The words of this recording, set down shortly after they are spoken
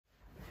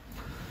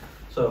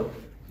So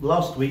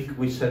last week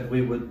we said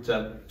we would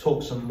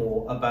talk some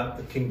more about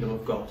the kingdom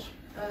of God.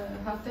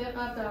 هفته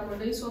قبل در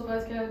مورد این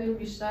صحبت کردیم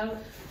بیشتر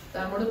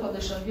در مورد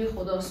پادشاهی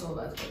خدا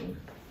صحبت کنیم.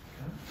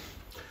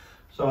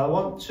 So I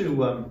want to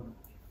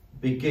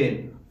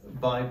begin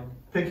by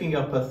picking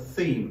up a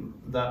theme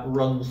that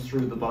runs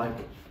through the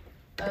Bible.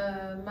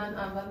 من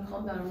اول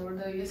میخوام در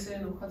مورد یه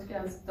سری نکاتی که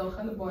از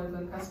داخل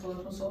بایبل هست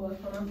باهاتون صحبت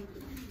کنم.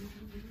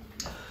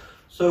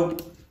 So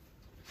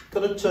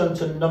going to turn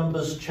to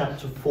Numbers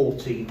chapter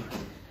 14.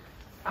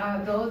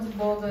 اعداد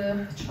باب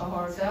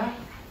 14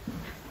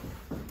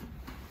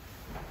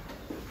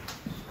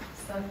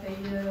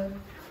 صفحه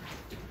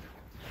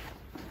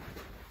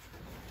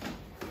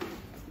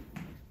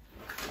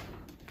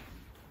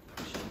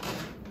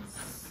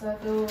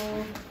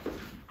 187.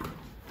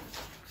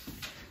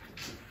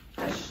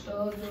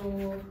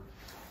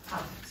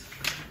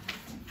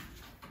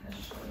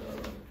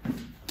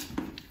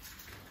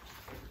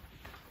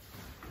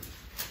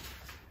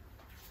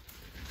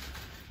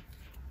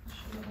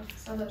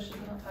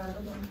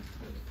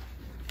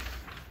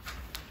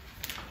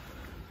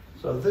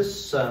 So this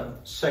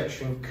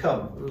section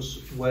comes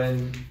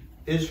when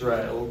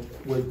Israel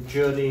were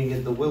journeying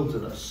in the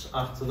wilderness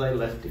after they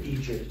left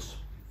Egypt.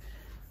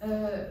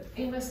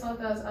 این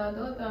قسمت از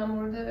اعداد در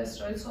مورد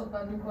اسرائیل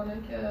صحبت میکنه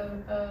که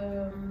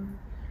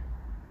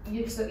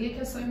یک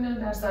کسایی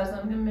در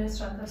سرزمین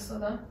مصر از دست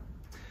دادن.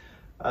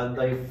 And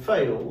they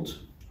failed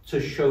to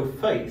show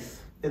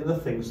faith in the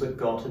things that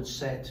God had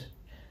said.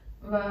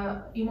 و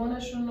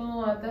ایمانشون رو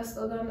از دست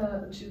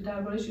دادن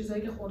درباره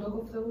چیزایی که خدا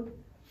گفته بود.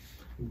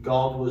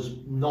 God was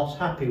not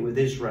happy with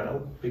Israel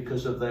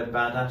because of their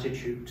bad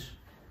attitude.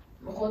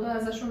 خدا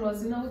ازشون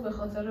راضی نبود به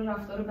خاطر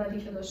رفتار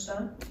بدی که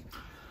داشتن.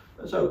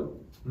 So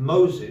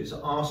Moses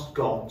asked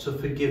God to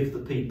forgive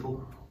the people.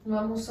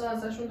 و موسی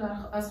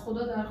از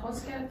خدا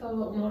درخواست کرد تا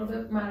اونا رو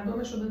به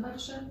مردمش رو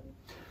ببخشه.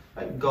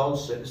 And God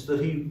says that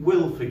he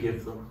will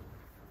forgive them.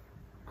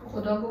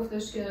 خدا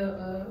گفتش که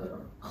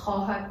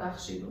خواهد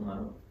بخشید اونا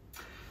رو.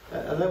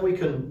 And then we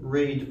can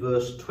read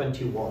verse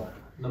 21,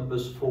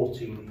 Numbers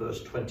 14, verse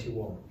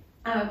 21.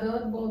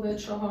 اعداد باب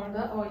 14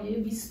 آیه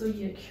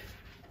 21.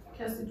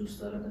 کسی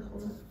دوست داره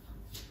بخونه؟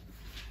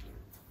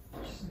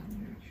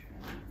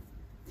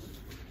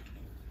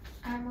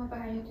 اما به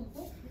حیات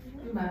خود؟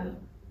 بله.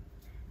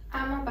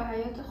 اما به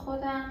حیات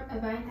خودم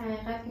و این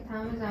حقیقت که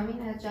تمام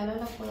زمین از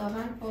جلال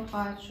خداوند پر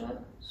خواهد شد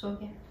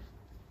سوگند.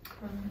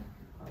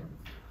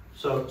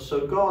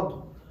 So God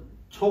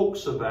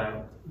talks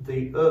about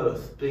the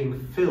earth being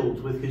filled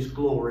with his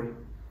glory.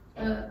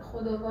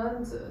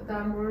 خداوند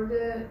در مورد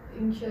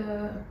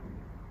اینکه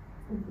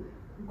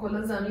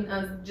کل زمین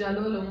از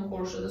جلال اون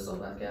پر شده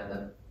صحبت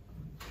کرده.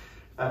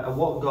 And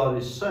what God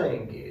is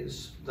saying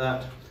is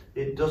that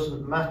it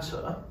doesn't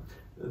matter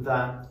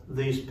that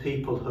these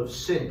people have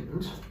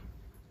sinned.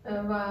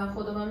 و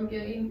خداوند میگه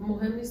این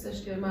مهم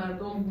نیستش که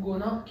مردم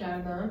گناه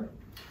کردن.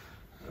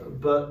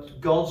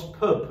 But God's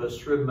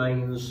purpose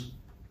remains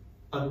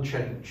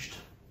unchanged.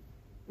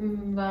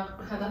 و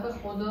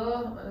هدف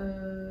خدا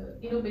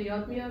اینو به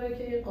یاد میاره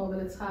که این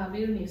قابل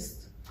تغییر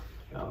نیست.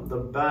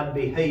 The bad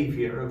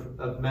behavior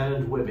of men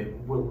and women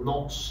will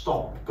not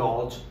stop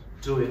God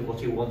doing what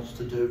he wants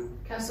to do.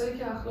 کسایی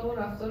که اخلاق و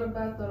رفتار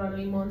بد دارن و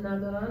ایمان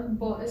ندارن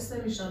باعث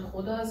نمیشن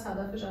خدا از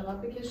هدفش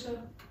عقب بکشه.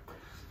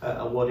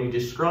 And what he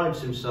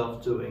describes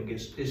himself doing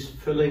is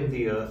filling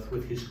the earth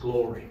with his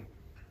glory.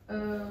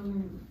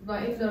 و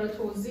این داره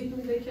توضیح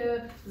میده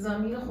که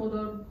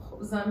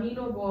زمین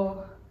رو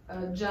با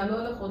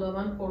جلال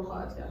خداوند پر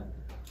خواهد کرد.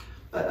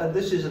 And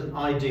this is an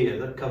idea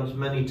that comes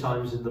many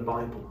times in the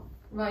Bible.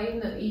 و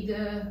این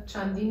ایده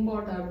چندین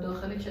بار در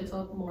داخل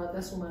کتاب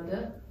مقدس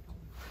اومده.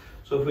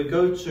 So if we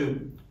go to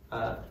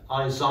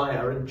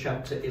Isaiah in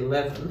chapter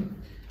 11.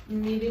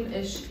 میریم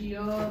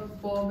اشعیا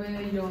باب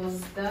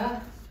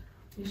 11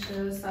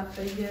 میشه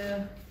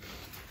صفحه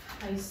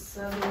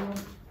 800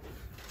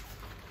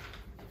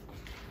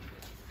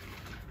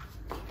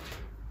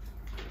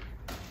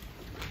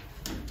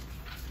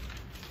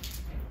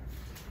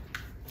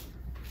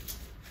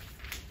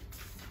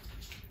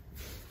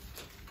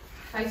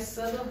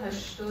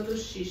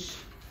 886.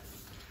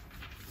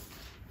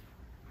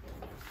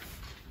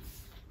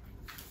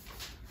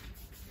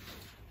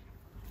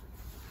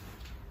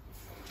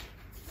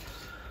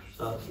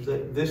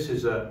 This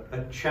is a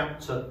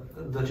chapter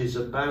that is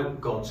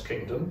about God's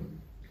kingdom.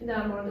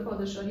 در مورد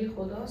پادشاهی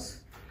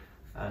خداست.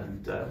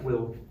 And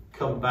we'll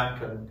come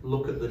back and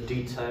look at the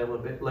detail a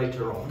bit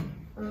later on.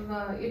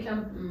 و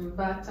یکم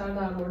بعدتر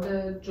در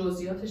مورد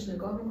جزئیاتش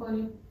نگاه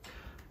می‌کنیم.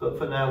 But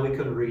for now we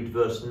can read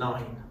verse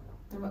 9.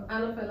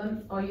 الان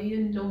فعلا آیه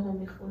 9 رو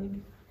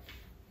می‌خونیم.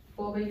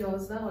 باب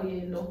 11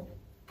 آیه 9.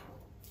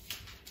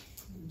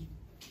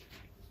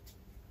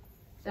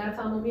 در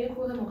تمامی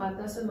کوه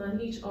مقدس من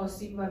هیچ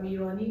آسیب و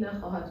ویرانی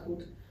نخواهد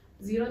بود،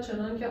 زیرا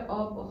چنان که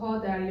آبها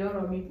دریا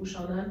را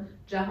می‌پوشانند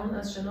جهان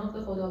از شناخت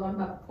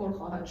خداوند پر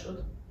خواهد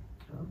شد.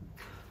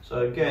 So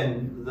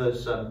again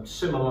there's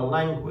similar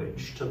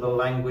language to the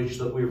language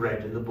that we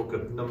read in the book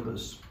of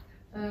Numbers.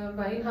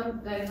 و این هم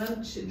دقیقا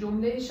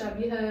جمله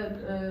شبیه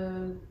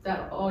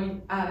در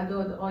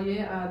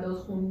آیه اعداد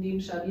خوندیم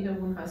شبیه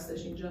اون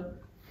هستش اینجا.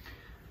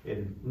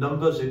 In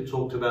Numbers it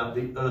talked about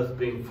the earth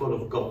being full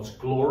of God's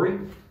glory.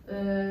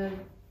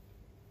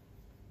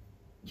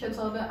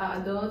 کتاب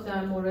اعداد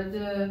در مورد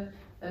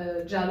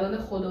جلال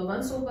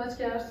خداوند صحبت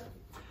کرد.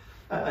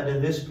 And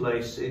in this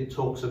place it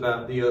talks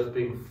about the earth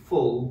being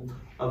full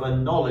of a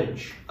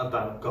knowledge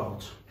about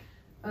God.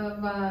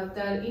 و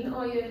در این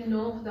آیه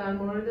 9 در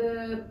مورد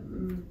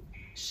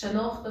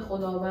شناخت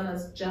خداوند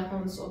از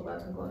جهان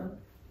صحبت میکنه.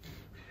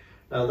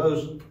 Now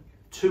those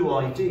two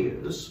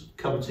ideas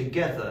come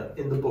together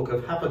in the book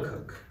of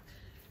Habakkuk.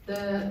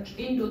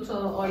 این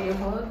دوتا آیه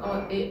ها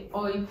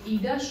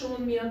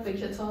ایدهشون میاد به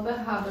کتاب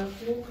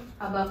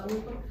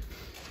حبقوق.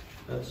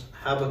 That's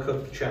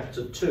Habakkuk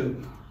chapter 2.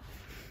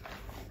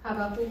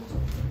 حبقوق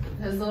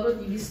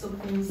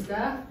 1215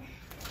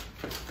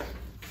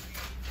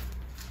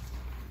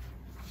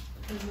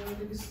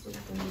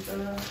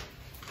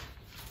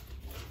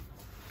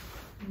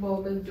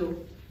 باب 2.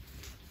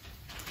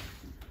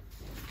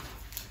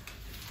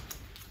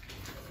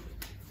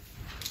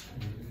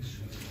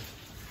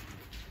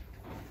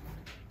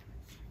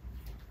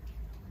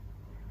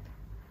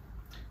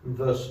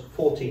 Verse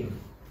 14.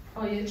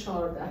 آیه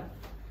 14.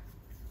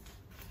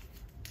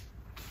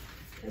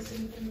 کسی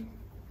می‌تونه؟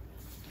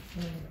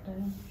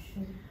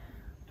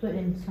 تو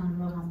انسان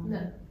رو همون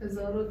نه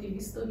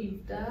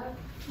 1217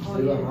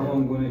 زیرا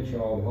همان گونه که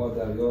آبها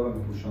دریا را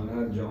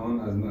می‌پوشاند جهان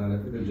از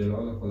معرفت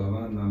جلال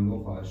خداوند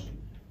مملو خواهد شد.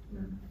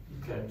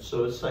 Okay,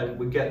 so it's saying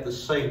we get the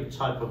same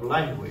type of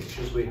language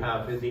as we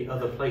have in the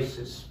other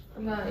places.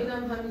 و این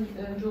هم همین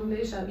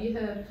جمله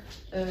شبیه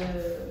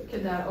که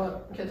در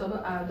کتاب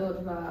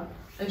اعداد و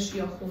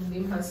اشعیا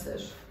خوندیم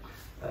هستش.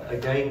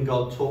 Again,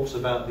 God talks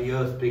about the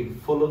earth being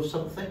full of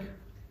something.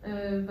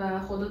 و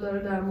خدا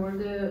داره در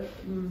مورد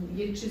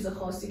یک چیز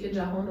خاصی که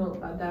جهان رو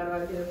در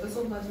بر گرفته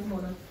صحبت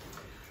میکنه.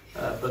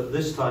 But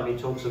this time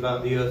he talks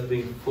about the earth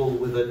being full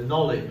with a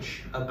knowledge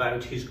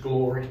about his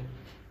glory.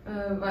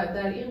 و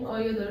در این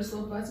آیه داره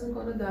صحبت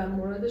میکنه در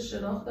مورد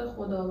شناخت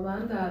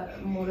خداوند، در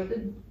مورد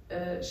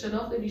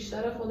شناخت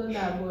بیشتر خدا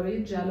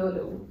درباره جلال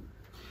او.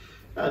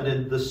 And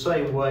in the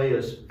same way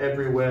as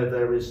everywhere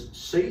there is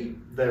sea,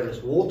 there is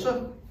water.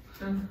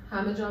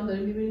 همه جا هم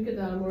داریم می‌بینیم که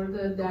در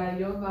مورد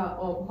دریا و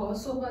آبها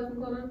صحبت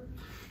میکنن.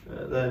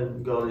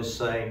 Then God is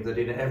saying that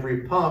in every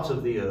part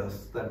of the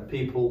earth that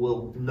people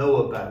will know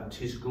about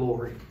his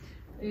glory.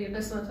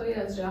 قسمت‌هایی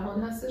از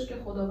جهان هستش که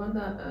خداوند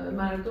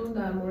مردم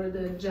در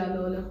مورد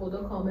جلال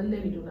خدا کامل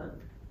نمیدونن.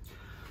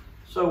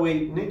 So we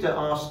need to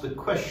ask the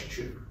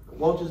question,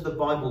 what is the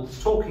Bible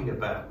talking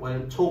about when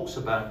it talks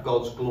about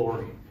God's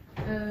glory?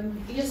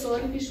 یه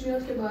سوالی پیش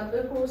میاد که باید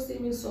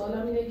بپرسیم. این سوال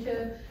هم اینه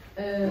که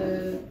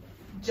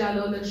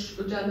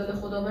جلال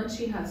خداوند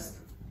چی هست؟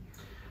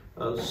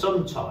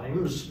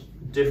 Sometimes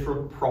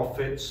different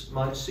prophets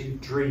might see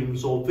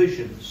dreams or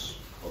visions.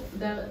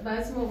 در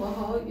بعضی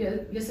موقع‌ها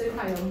یه سری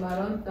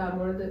پیامبران در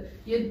مورد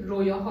یه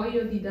رویاهایی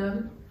رو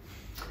دیدن.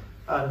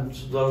 And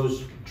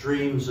those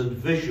dreams and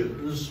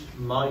visions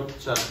might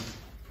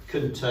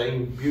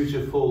contain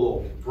beautiful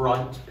or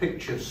bright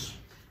pictures.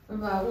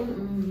 و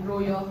اون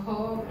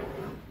رویاها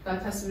و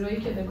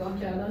تصویرهایی که نگاه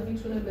کردن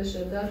میتونه به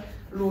شدت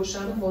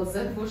روشن و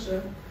واضح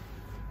باشه.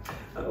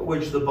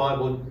 Which the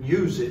Bible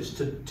uses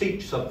to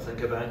teach something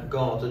about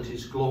God and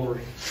his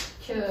glory.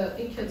 که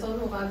این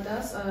کتاب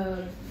مقدس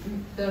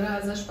داره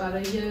ازش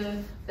برای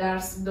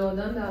درس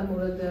دادن در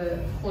مورد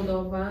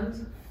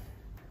خداوند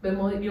به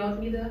ما یاد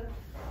میده.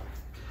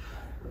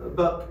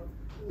 But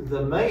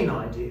the main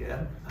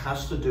idea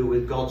has to do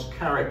with God's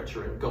character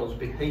and God's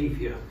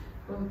behavior.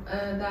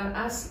 در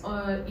اصل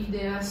ایده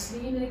اصلی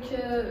اینه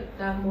که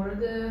در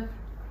مورد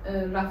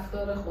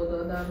رفتار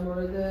خدا، در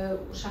مورد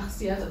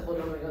شخصیت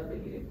خدا رو یاد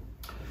بگیریم.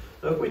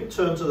 If we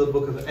turn to the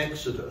book of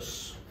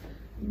Exodus,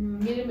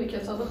 میریم به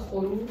کتاب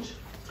خروج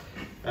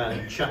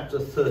and chapter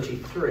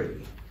 33.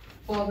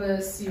 باب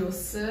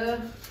 33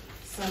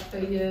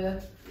 صفحه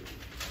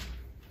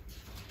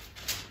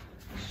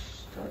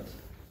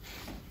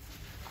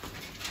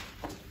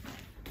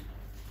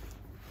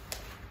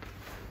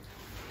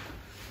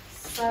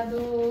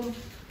 80.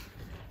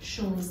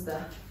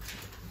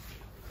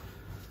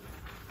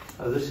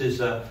 This is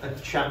a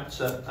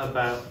chapter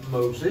about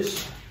Moses.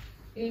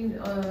 این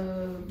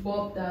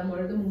باب در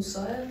مورد موسی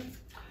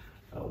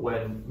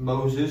when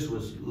Moses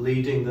was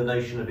leading the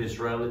nation of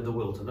Israel in the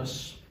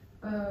wilderness.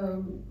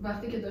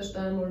 وقتی که داشت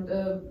در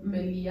مورد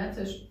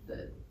ملیتش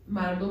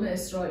مردم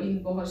اسرائیل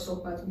باهاش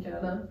صحبت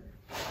می‌کردن.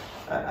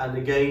 And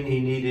again he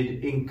needed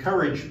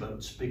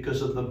encouragement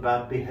because of the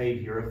bad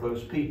behavior of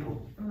those people.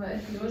 و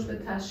احتیاج به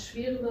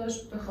تشویق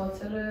داشت به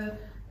خاطر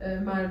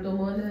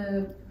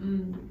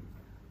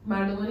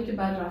مردمانی که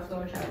بد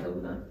رفتار کرده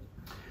بودن.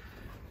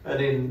 And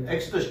in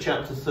Exodus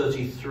chapter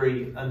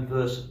 33 and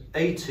verse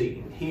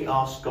 18, he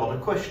asked God a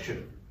question.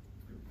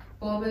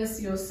 باب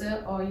 33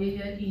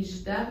 آیه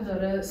 18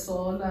 داره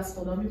سوال از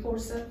خدا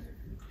میپرسه.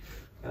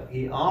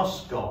 He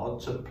asked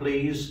God to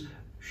please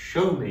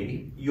show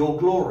me your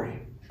glory.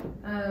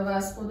 و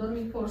از خدا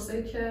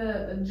میپرسه که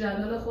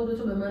جلال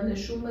خودتو به من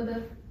نشون بده.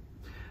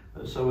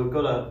 So we've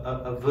got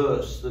a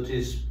verse that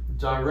is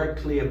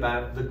directly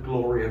about the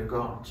glory of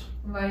God.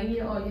 و این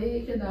یه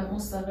آیه‌ایه که در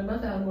مستقیما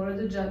در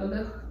مورد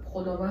جلال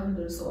خداوند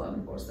داره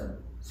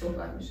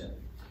صحبت میشه.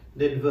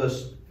 In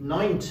verse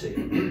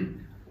 19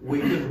 we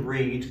can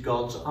read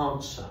God's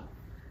answer.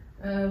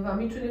 و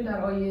میتونیم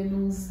در آیه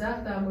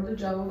 19 در مورد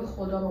جواب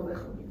خدا ما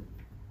بخونیم.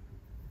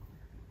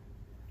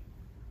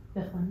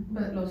 بخونیم.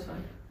 لطفاً.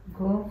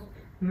 گفت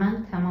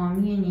من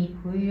تمامی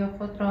نیکویی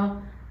خود را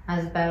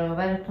از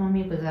برابر تو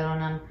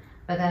میگذرانم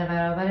و در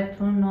برابر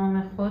تو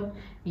نام خود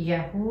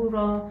یهو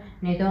را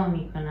ندا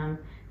می کنم.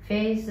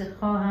 فیض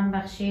خواهم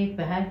بخشید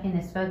به هر که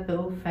نسبت به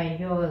او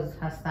فیاض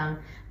هستم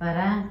و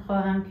رحم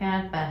خواهم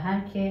کرد بر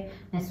هر که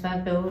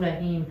نسبت به او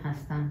رحیم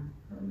هستم.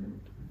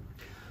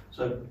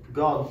 So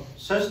God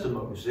says to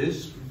Moses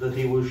that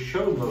he will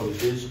show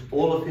Moses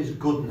all of his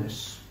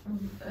goodness.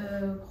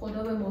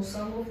 خدا به موسی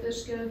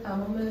گفتش که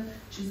تمام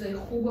چیزای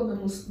خوب رو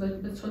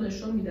به تو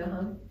نشون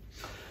میدهم.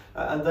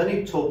 And then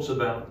he talks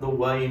about the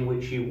way in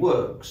which he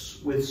works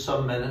with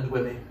some men and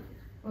women.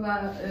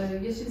 و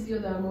یه چیزی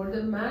رو در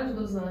مورد مرد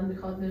و زن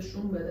میخواد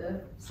نشون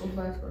بده،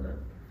 صحبت کنه.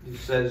 He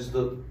says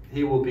that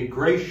he will be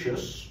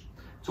gracious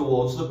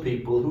towards the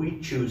people who he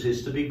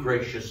chooses to be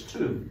gracious to.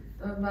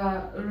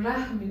 و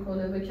رحم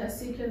میکنه به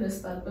کسی که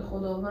نسبت به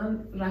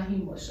خداوند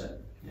رحیم باشه.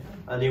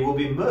 And he will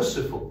be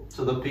merciful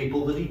to the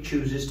people that he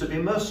chooses to be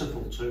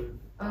merciful to.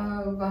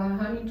 و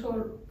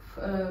همینطور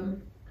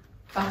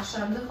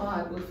بخشنده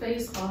خواهد بود،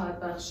 فیض خواهد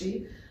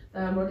بخشید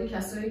در مورد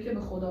کسایی که به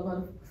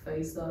خداوند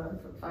فیض دارن،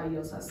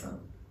 فیاض هستن.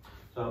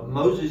 So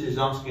Moses is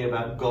asking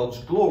about God's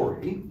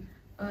glory.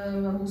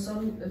 و موسی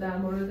در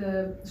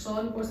مورد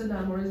سوال می‌پرسه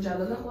در مورد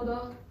جلال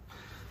خدا.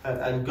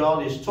 And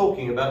God is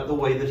talking about the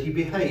way that he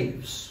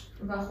behaves.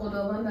 و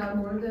خداوند در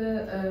مورد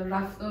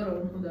رفتار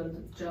اون داره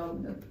جواب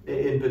میده.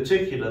 In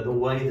particular, the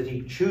way that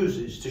he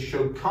chooses to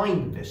show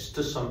kindness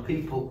to some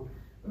people.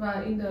 و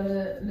این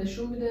داره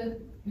نشون میده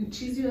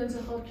چیزی رو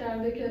انتخاب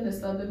کرده که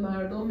نسبت به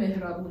مردم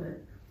مهربونه.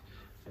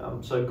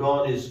 So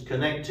God is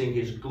connecting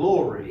his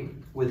glory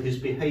with his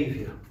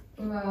behavior.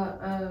 و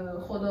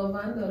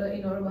خداوند داره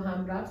اینا رو به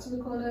هم ربط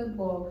میکنه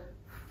با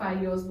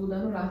فیاض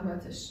بودن و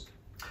رحمتش.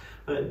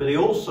 But he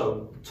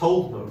also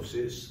told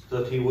Moses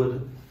that he would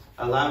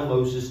allow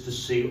Moses to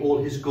see all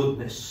his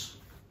goodness.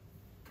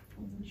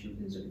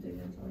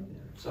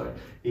 Sorry.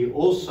 He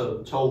also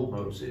told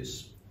Moses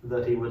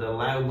that he would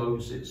allow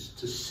Moses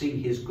to see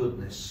his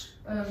goodness.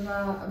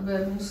 و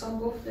به موسی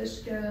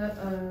گفتش که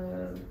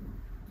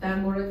در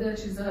مورد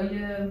چیزهای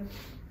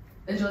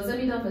اجازه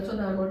میدم به تو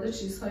در مورد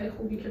چیزهای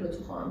خوبی که به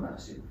تو خواهم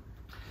بخشید.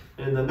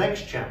 In the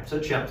next chapter,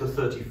 chapter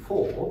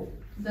 34,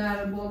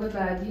 در باب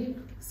بعدی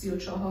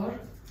 34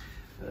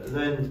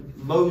 then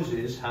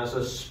Moses has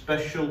a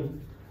special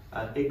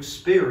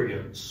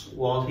experience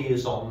while he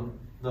is on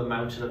the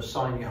mountain of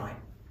Sinai.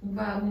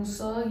 و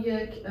موسی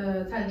یک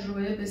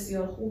تجربه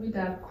بسیار خوبی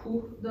در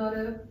کوه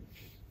داره.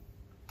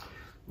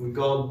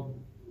 God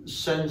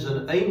sends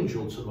an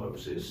angel to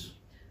Moses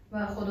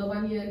و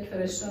خداوند یک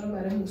فرشته رو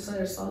برای موسی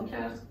ارسال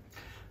کرد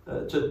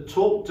to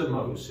talk to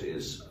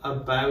Moses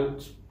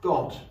about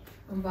God.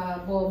 و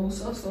با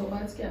موسی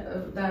صحبت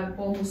کرد.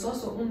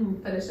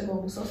 اون فرشته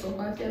با موسی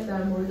صحبت کرد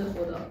در مورد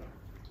خدا.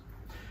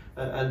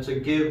 And to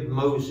give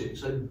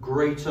Moses a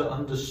greater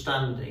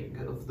understanding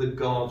of the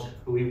God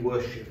who he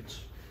worshipped.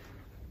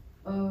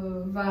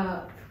 و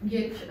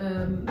یک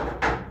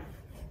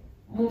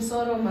موسی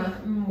را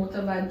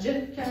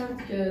متوجه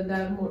کرد که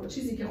در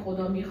چیزی که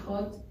خدا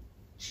میخواد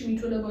چی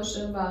میتونه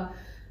باشه و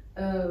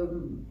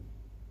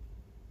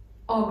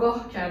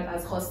آگاه کرد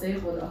از خواسته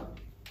خدا.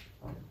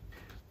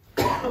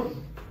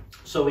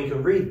 So we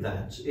can read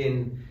that in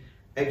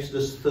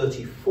Exodus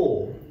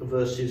 34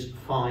 verses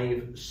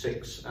 5,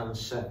 6 and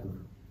 7.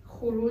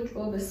 خروج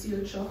باب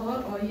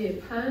 34 آیه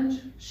 5،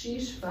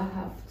 6 و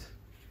 7.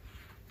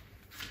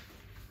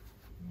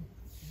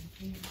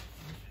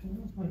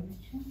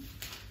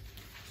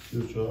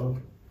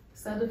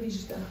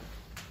 118.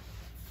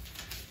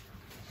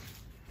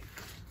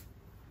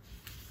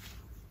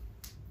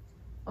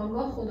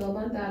 آنگاه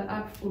خداوند در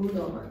ابر فرود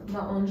آمد و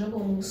آنجا با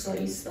موسی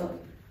ایستاد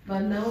و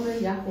نام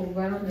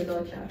یهوه را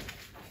ندا کرد.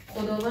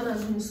 خداوند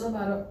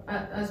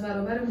از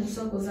برابر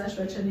موسی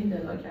گذشت و چنین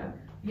ندا کرد: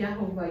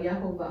 یهوه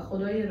یهوه،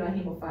 خدای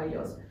رحیم و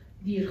فیاض،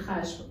 دیر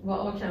خشم و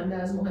آکنده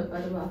از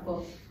محبت و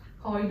وفا،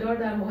 پایدار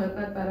در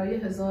محبت برای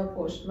 1000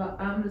 پشت و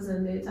امر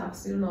زنده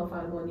تقصیر و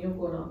نافرمانی و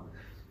گناه،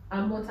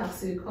 اما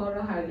تقصیر کار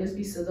را هرگز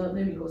بی صدا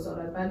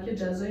نمی‌گذارد، بلکه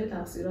جزای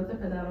تقصیرات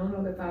پدران را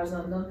به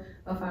فرزندان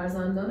و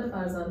فرزندان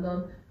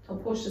فرزندان تا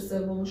پشت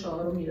سوم و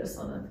چهارم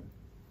میرساند.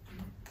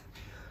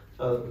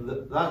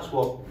 That's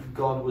what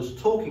God was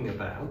talking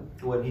about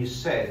when he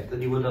said that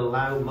he would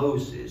allow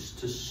Moses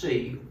to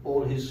see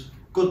all his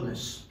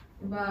goodness.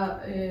 و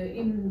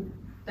این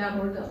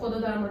خدا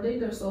در مورد این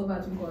داره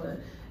صحبت میکنه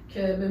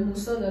که به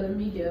موسی داره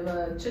میگه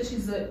و چه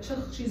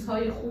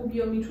چیزهای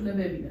خوبی رو میتونه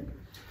ببینه.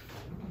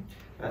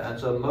 And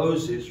so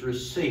Moses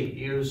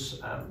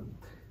receives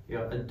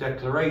a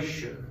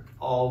declaration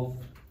of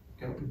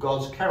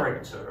God's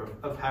character,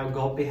 of how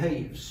God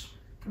behaves.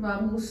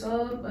 و موسی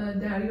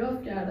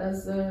دریافت کرد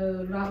از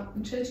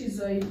چه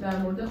چیزایی در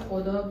مورد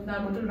خدا، در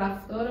مورد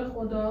رفتار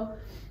خدا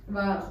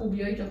و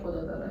خوبیایی که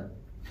خدا داره.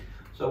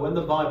 So when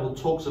the Bible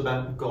talks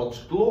about God's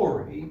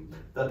glory,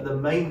 that the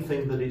main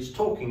thing that it's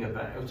talking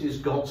about is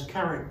God's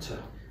character.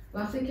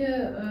 وقتی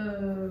که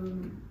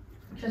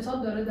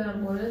کتاب داره در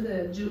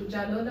مورد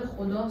جلال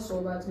خدا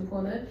صحبت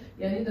میکنه،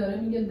 یعنی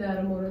داره میگه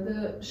در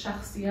مورد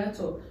شخصیت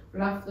و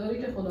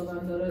رفتاری که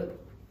خداوند داره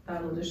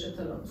در موردش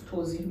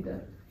توضیح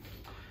میده.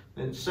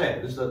 It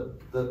says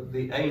that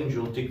the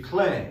angel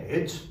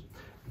declared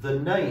the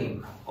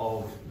name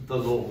of the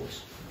Lord.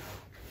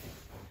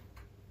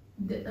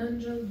 The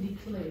angel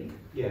declared.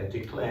 Yeah,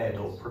 declared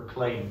or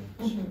proclaimed.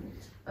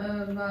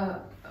 و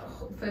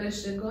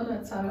فرشتگان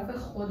از طرف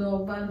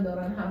خداوند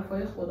دارن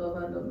حرفای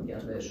خداوند رو میگن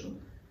بهشون.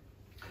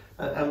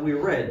 And we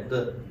read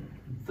that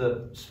the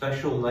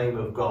special name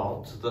of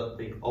God that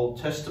the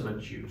Old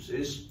Testament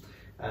uses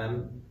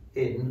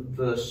in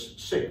verse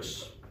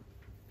 6.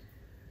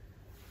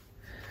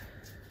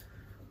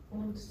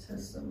 Old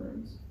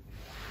Testament.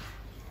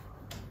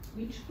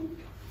 Which book?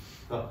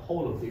 The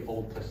whole of the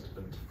Old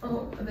Testament.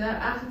 در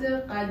عهد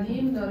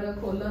قدیم داره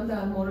کلا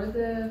در مورد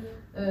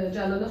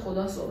جلال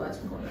خدا صحبت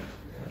میکنه.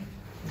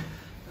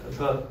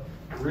 But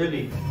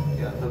really,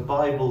 the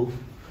Bible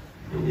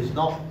is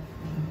not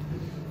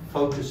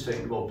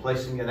focusing or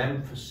placing an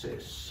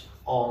emphasis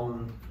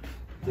on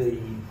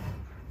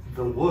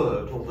the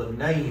word or the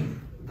name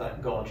that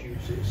God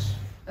uses.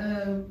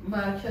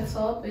 و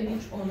کتاب به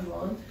هیچ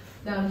عنوان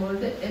در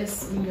مورد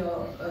اسم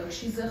یا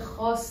چیز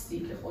خاصی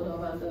که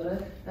خداوند داره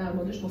در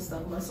موردش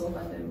مستقیما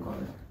صحبت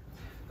نمی‌کنه.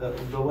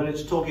 But when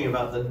it's talking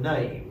about the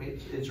name,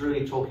 it's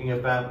really talking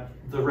about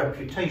the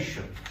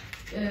reputation.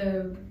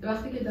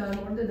 وقتی که در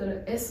مورد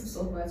داره اسم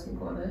صحبت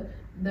میکنه،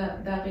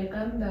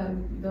 دقیقاً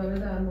داره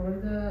در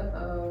مورد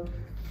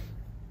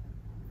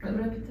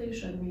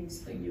reputation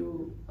means that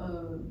you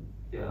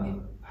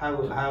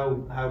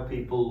how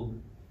people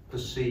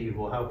perceive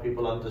or how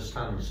people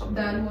understand something.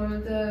 در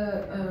مورد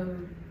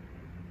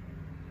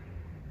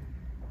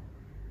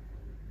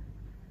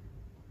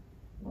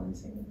one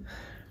second.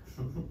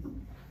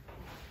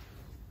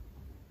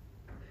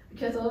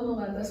 کتاب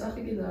مقدس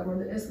وقتی که در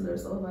مورد اسم داره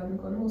صحبت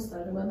میکنه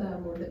مستقیما در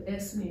مورد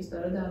اسم نیست،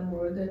 داره در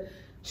مورد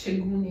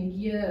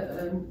چگونگی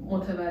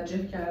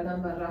متوجه کردن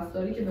و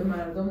رفتاری که به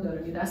مردم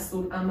داره میده،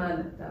 دستور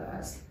عمل در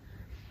اصل.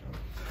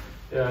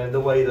 In the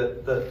way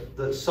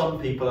that some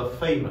people are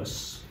famous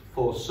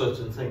for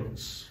certain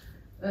things.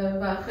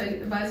 و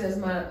بعضی از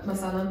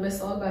مثلا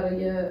مثال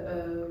برای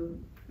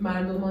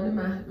مردمان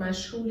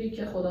مشهوری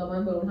که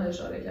خداوند به اونها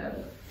اشاره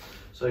کرده.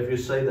 So if you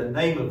say the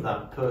name of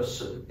that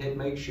person, it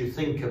makes you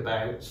think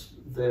about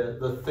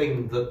the thing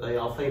that they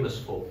are famous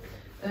for.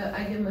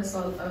 اگه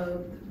مثال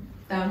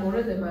در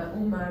مورد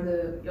اون مرد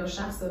یا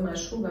شخص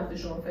مشهور وقتی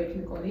شما فکر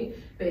می‌کنی،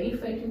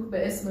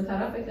 به اسم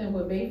طرف فکر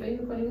نمی‌کنی، به این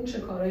فکر می‌کنی اون چه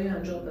کارهایی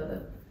انجام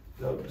داده.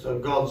 So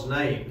God's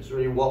name is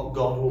really what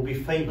God will be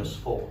famous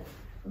for.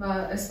 و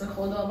اسم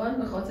خداوند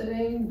به خاطر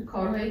این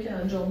کارهایی که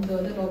انجام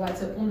داده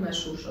بابت اون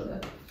مشهور شده.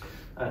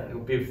 It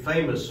will be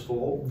famous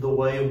for the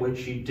way in which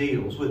he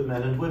deals with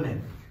men and women.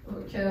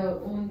 که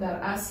اون در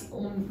اصل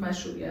اون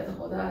مشهوریت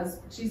خدا از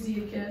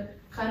چیزیه که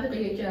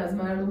خلقیه که از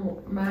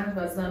مرد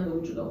و زن به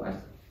وجود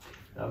آورد.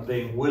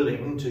 Being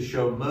willing to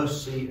show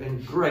mercy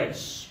and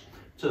grace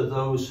to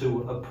those who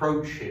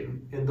approach him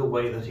in the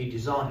way that he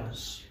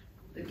desires.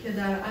 که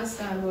در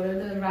اصل در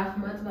مورد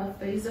رحمت و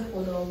فیض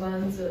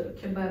خداوند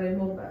که برای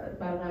ما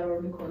برقرار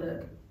میکنه.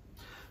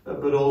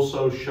 But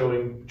also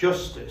showing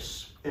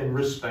justice in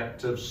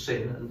respect of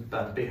sin and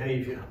bad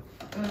behavior.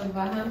 و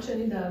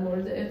همچنین در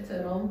مورد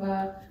احترام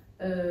و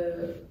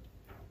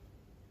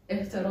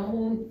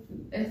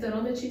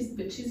احترام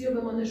چیزی رو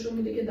به ما نشون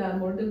میده که در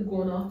مورد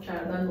گناه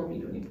کردن ما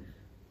میدونیم.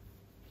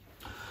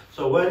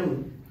 So when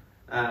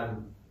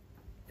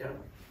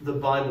the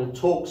Bible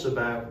talks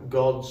about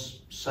God's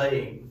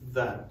saying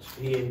that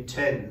he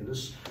intends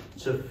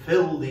to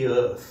fill the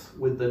earth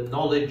with the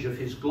knowledge of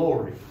his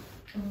glory.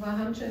 و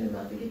همچنین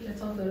وقتی که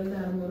کتاب داره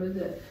در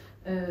مورد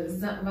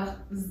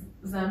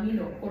زمین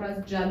رو پر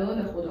از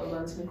جلال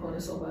خداوند میکنه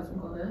صحبت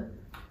میکنه.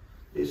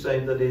 He's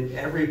saying that in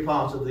every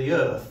part of the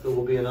earth there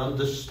will be an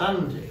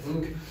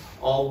understanding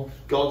of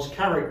God's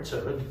character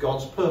and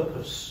God's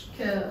purpose.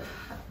 که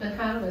به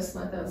هر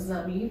قسمت از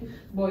زمین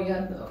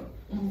باید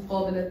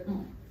قابل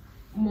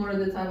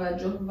مورد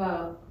توجه و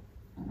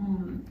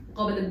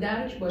قابل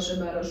درک باشه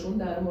براشون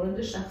در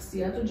مورد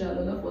شخصیت و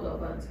جلال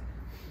خداوند.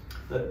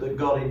 That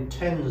God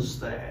intends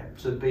there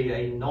to be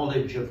a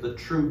knowledge of the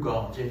true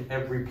God in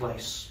every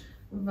place.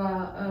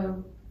 و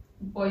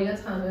باید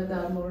همه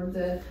در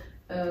مورد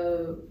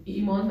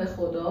ایمان به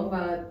خدا و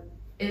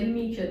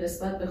علمی که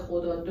نسبت به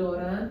خدا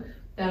دارن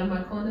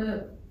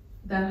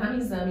در همین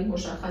زمین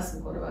مشخص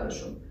میکنه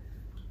براشون.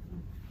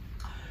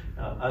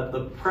 At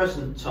the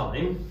present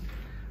time,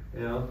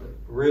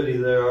 really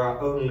there are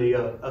only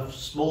a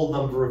small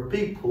number of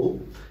people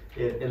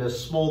in a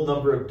small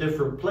number of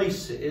different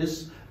places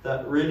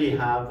that really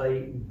have a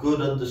good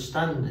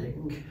understanding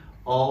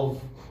of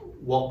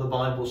what the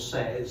Bible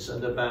says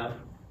and about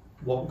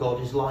what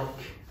God is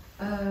like.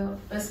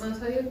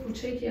 قسمت‌های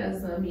کوچکی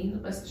از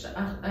زمین،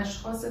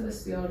 اشخاص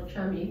بسیار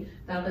کمی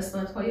در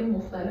قسمت‌های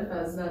مختلف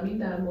از زمین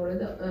در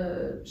مورد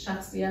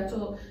شخصیت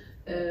و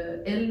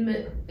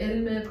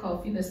علم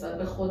کافی نسبت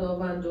به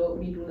خداوند رو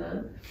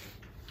میدونن.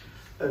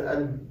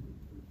 And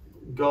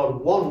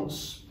God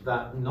wants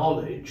that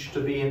knowledge to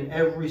be in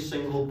every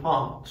single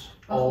part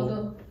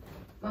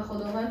و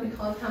خداوند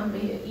میخواد همه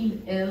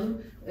این علم،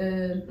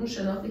 اون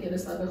شناختی که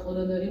نسبت به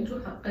خدا داریم تو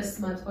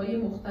قسمت‌های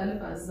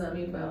مختلف از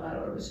زمین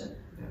برقرار بشه.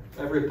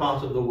 Every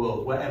part of the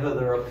world, wherever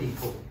there are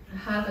people.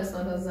 هر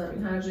قسمت از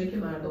زمین، هر جایی که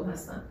مردم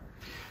هستن.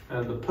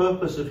 And the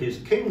purpose of his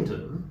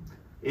kingdom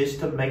is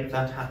to make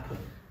that happen.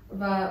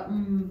 و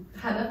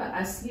هدف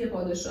اصلی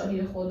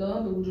پادشاهی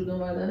خدا به وجود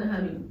آوردن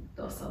همین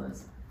داستان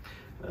است.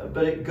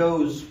 But it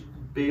goes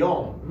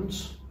beyond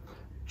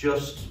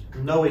just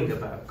knowing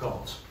about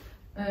God.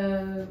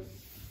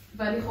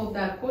 ولی خب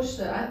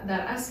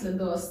در اصل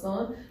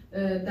داستان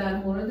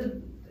در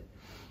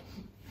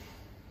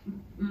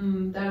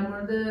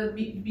مورد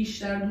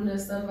بیشتر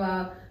دونستن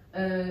و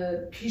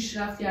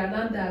پیشرفت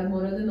کردن در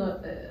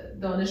مورد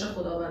دانش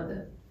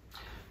خداونده.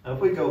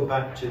 If we go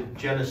back to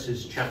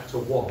Genesis chapter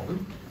 1,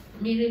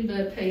 میریم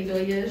به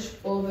پیدایش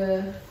باب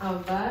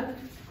اول.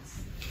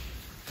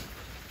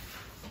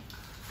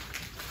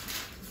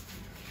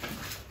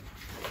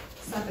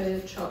 صفحه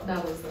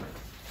 12.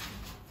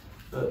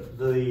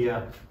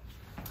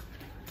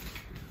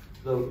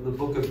 The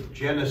book of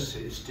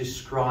Genesis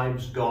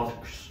describes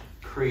God's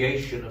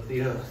creation of the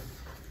earth.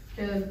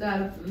 که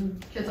در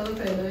کتاب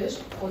پیدایش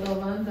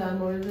خداوند در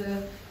مورد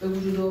به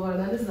وجود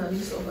آوردن زمین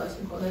صحبت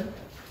میکنه.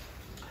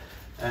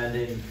 And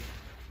in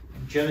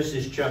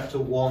Genesis chapter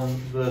 1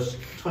 verse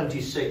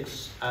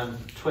 26 and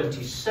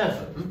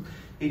 27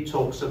 he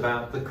talks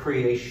about the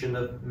creation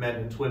of men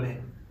and women.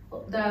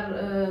 در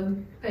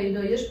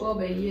پیدایش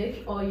باب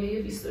 1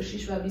 آیه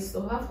 26 و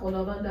 27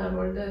 خداوند در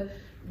مورد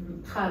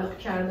خلق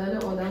کردن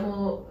آدم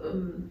و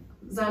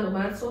زن و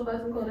مرد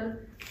صحبت میکنه.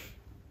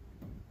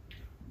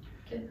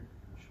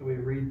 Shall we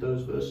read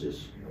those verses?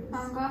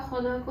 آنگاه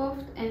خدا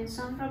گفت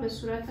انسان را به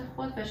صورت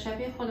خود و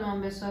شبیه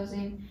خودمان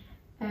بسازیم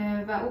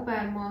و او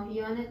بر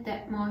ماهیان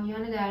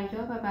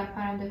دریا و بر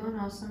پرندگان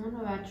آسمان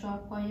و بر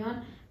چهارپایان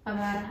و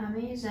بر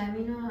همه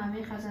زمین و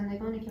همه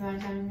خزندگانی که بر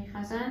زمین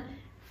میخزند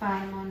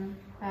فرمان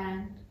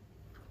برند.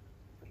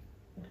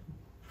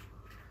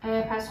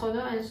 پس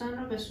خدا انسان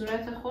را به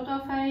صورت خود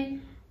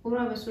آفرید، او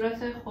را به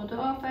صورت خدا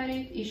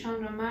آفرید،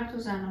 ایشان را مرد و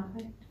زن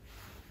آفرید.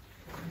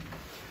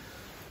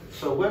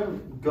 So when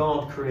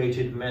God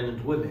created men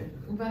and women,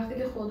 وقتی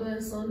که خدا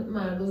انسان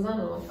مرد و زن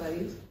را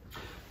آفرید،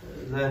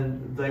 then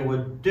they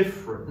were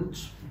different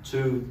to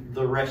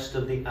the rest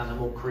of the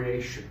animal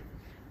creation.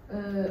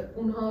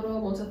 اونها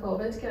را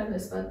متفاوت کرد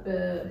نسبت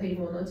به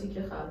حیواناتی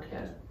که خلق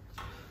کرد.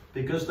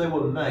 Because they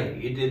were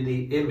made in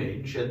the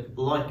image and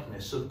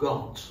likeness of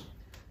God.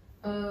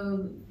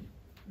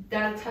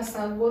 در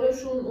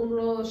تصورشون اون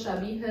را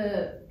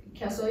شبیه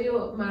کسایی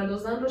مرد و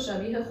زن را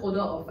شبیه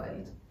خدا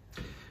آفرید.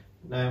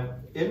 Now,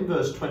 in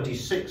verse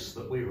 26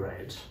 that we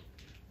read,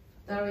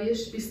 در آیه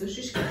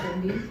 26 که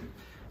خوندیم،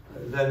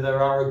 then there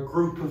are a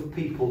group of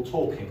people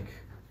talking.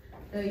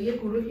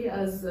 یک گروهی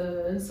از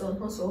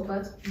انسان‌ها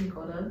صحبت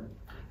می‌کنن.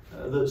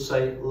 That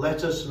say,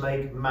 let us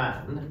make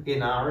man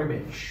in our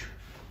image.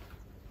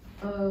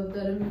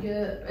 داره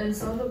میگه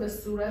انسان رو به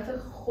صورت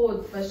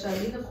خود و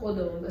شبیه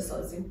خودمون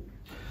بسازیم.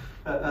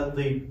 And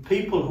the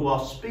people who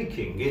are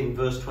speaking in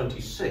verse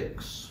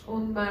 26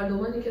 اون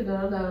مردمانی که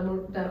دارن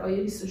در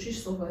آیه 26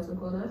 صحبت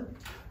میکنن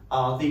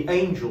are the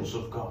angels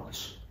of God.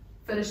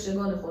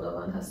 فرشتگان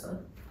خداوند هستن.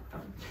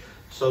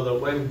 So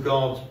that when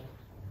God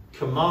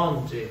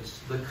commanded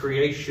the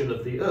creation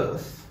of the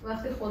earth,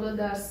 وقتی خدا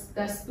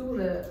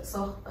دستور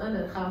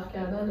ساختن خلق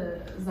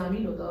کردن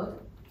زمین رو داد،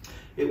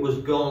 it was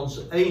God's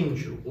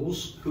angels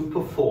who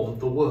performed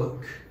the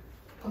work.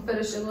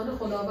 فرشتگان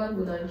خداوند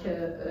بودن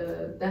که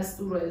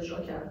دستور رو اجرا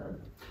کردن.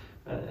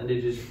 And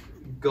it is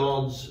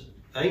God's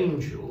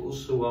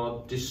angels who are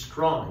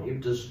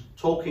described as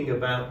talking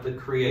about the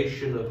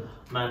creation of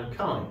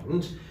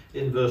mankind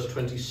in verse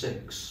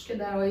 26. که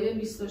در آیه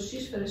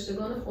 26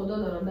 فرشتگان خدا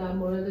دارن در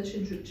مورد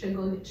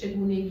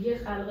چگونگی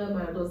خلق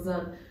مرد و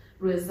زن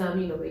روی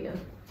زمین رو بگن.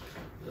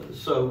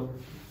 So,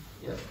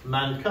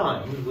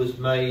 mankind was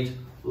made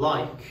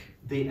like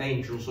the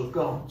angels of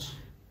God.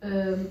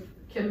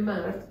 که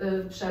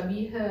مرد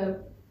شبیه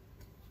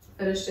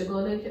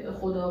فرشتگان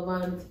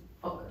خداوند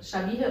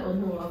شبیه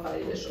آنها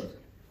آفریده شد.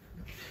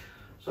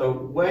 So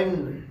when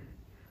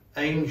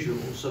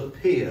angels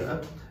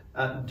appear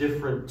at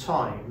different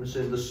times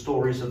in the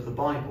stories of the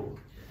Bible,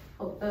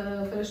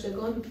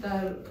 فرشتگان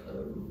در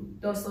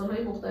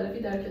داستان‌های مختلفی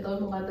در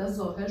کتاب مقدس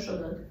ظاهر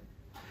شدند.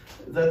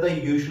 then they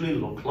usually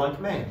look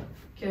like men.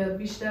 که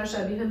بیشتر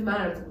شبیه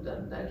مرد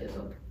بودند در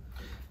کتاب.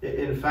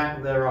 In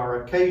fact, there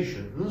are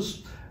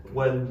occasions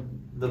when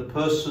the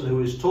person who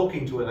is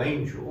talking to an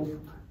angel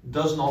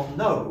does not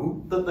know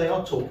that they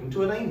are talking to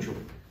an angel.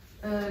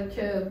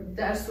 که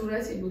در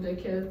صورتی بوده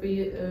که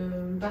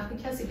وقتی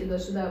کسی که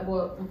داشته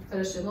با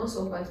فرشتگان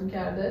صحبت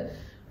میکرده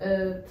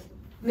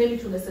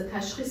نمیتونسته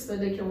تشخیص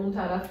بده که اون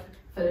طرف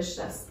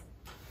فرشته است.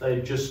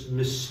 They just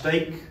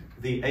mistake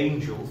the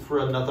angel for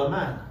another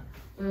man.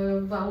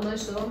 و اونا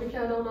اشتباه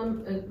میکردن، اونا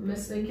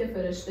مثل اینکه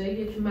فرشته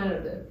یک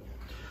مرده.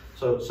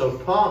 So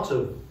part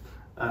of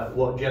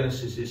what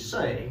Genesis is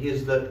saying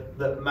is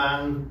that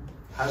man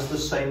has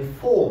the same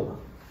form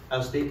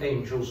as the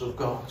angels of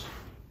God.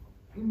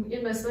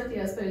 این قسمتی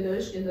از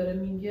پیدایش که داره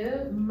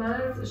میگه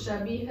مرد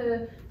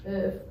شبیه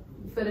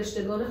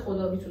فرشتگان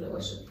خدا میتونه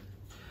باشه.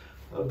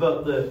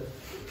 But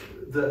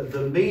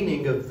the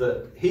meaning of the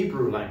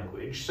Hebrew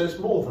language says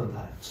more than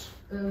that.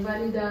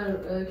 ولی در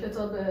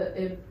کتاب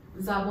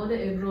زبان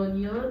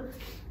عبرانیان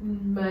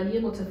معنی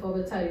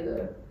متفاوت تری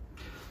داره.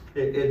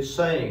 It's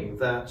saying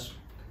that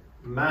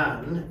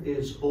man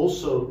is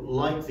also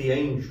like the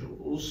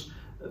angels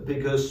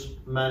because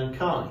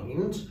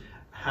mankind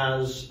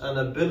has an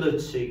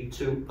ability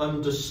to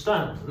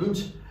understand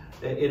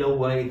in a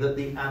way that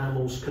the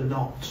animals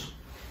cannot.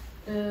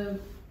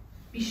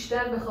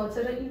 بیشتر به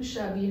خاطر این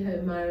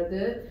شبیه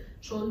مرده،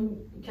 چون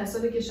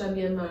کسانی که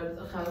شبیه مرد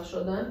خلق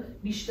شدن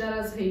بیشتر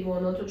از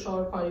حیوانات و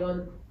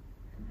چهارپایان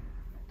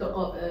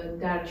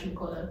درک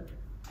میکنن.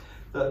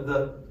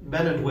 That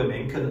men and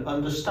women can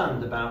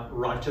understand about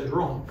right and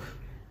wrong.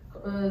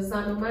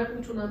 زن و مرد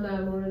میتونن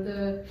در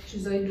مورد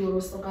چیزای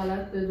درست و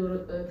غلط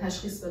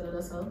تشخیص بدن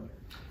اصلا.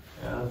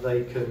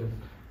 They can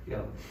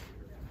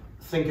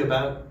think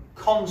about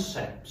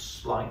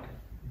concepts like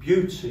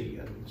beauty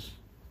and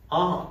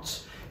art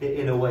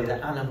in a way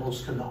that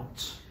animals cannot.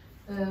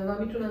 و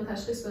میتونن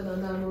تشخیص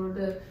بدن در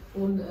مورد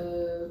اون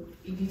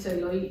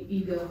دیتیل‌های،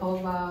 ایده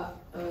ها و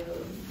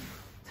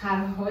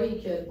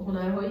طرح‌هایی که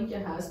هنرهایی که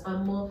هست،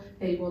 اما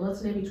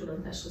حیوانات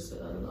نمیتونن تشخیص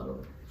بدن اونا رو.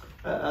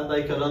 And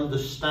they can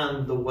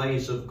understand the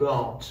ways of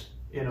God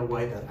in a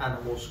way that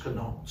animals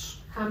cannot.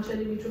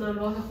 همچنین میتونن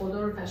راه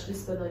خدا رو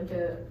تشخیص بدن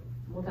که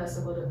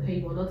متأسفانه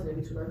حیوانات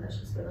نمیتونن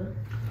تشخیص بدن.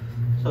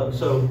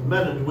 So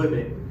men and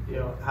women,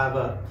 have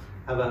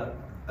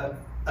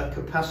a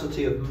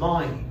capacity of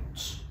mind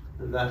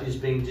that is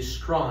being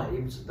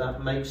described that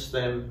makes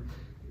them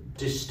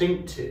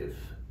distinctive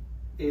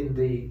in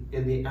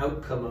the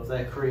outcome of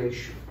their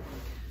creation.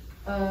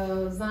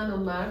 زن و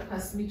مرد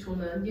پس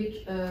میتونن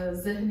یک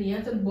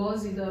ذهنیت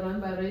بازی دارن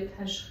برای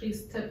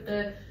تشخیص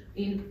طبق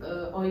این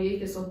آیه‌ای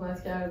که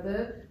صحبت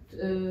کرده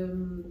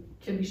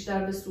که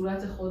بیشتر به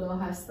صورت خدا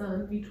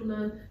هستن،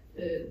 میتونن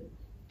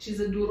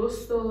چیز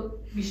درست و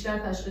بیشتر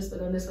تشخیص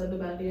بدن نسبت به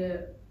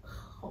بقیه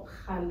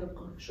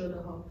خلق شده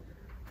ها.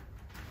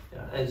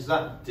 It's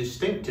that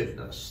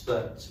distinctiveness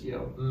that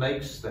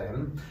makes them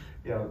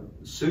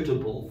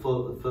suitable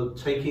for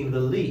taking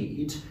the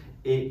lead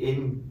in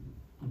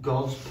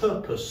God's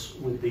purpose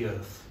with the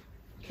earth.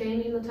 که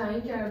اینو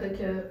تعیین کرده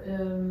که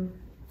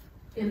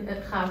این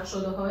خلق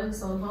شده ها،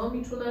 انسان ها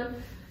میتونن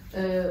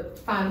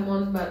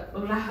فرمان و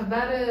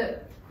رهبر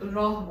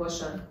راه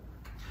باشن.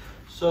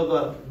 So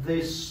that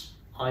this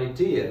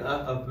idea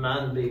of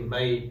man being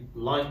made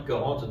like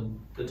God and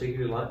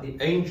particularly like the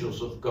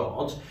angels of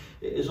God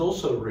is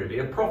also really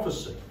a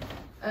prophecy.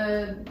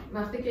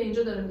 وقتی که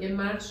اینجا داره میگه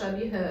مرد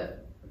شبیه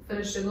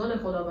فرشتگان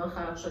خداوند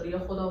خلق شده یا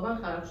خداوند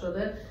خلق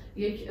شده،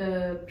 یک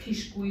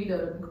پیشگویی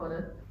داره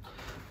میکنه.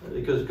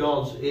 Because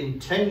God's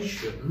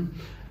intention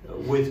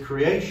with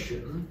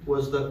creation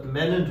was that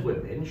men and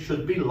women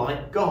should be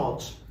like God.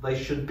 They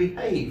should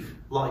behave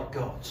like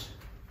God.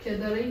 که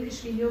داره این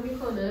پیشبینی رو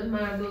میکنه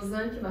مرد و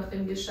زن که وقتی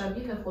میگه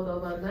شبیه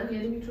خداوندن،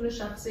 یعنی میتونه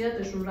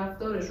شخصیتشون،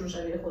 رفتارشون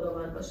شبیه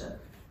خداوند باشه.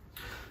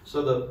 So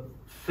that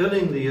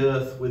filling the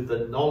earth with the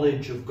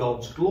knowledge of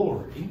God's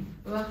glory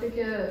وقتی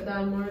که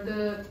در مورد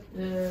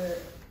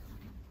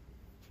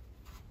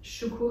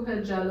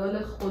شکوه جلال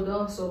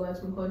خدا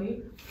صحبت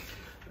میکنی،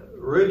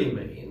 really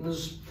means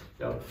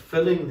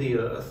filling the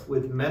earth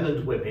with men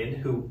and women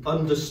who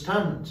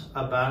understand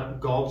about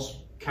God's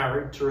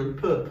character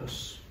and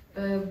purpose.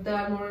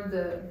 در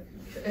مورد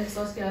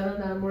احساس کردن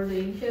در مورد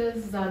اینکه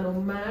زن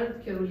و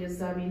مرد که روی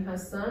زمین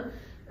هستن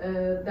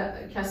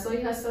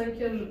کسایی هستن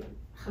که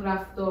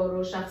رفتار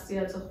و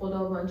شخصیت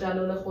خداوند،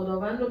 جلال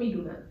خداوند رو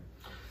میدونن.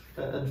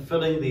 And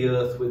filling the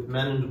earth with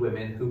men and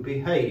women who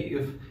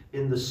behave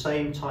in the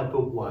same type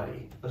of way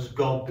as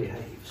God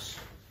behaves.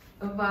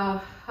 و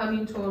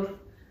همینطور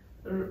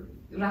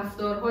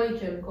رفتارهایی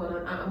که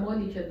میکنن،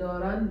 اعمالی که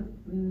دارن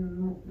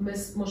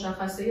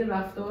مشخصه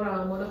رفتار و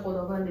اعمال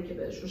خداونده که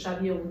بهشون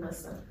شبیه اون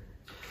هستن.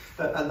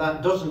 And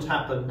that doesn't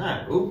happen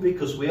now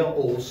because we are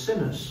all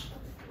sinners.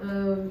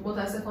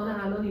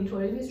 متاسفانه الان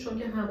اینطوری نیست چون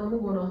که هممون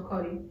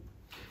گناهکاریم.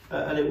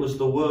 And it was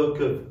the work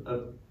of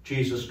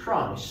Jesus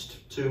Christ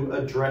to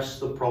address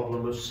the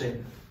problem of sin.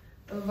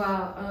 و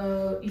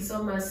عیسی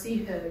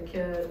مسیح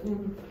که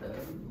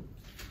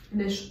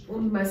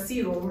اون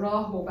مسیر و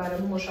راه رو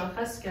برای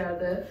مشخص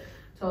کرده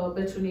تا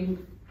بتونیم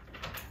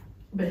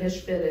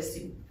بهش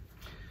برسیم.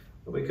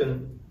 We can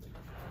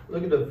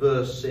look at a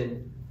verse in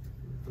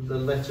the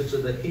letter to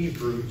the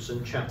Hebrews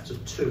in chapter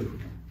 2.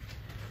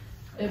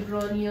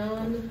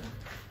 عبرانیان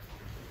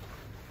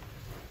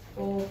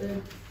باب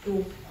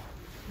 2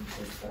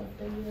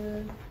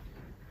 صفحه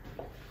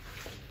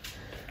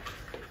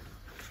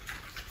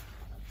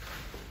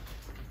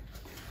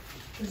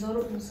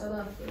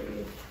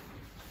 1571.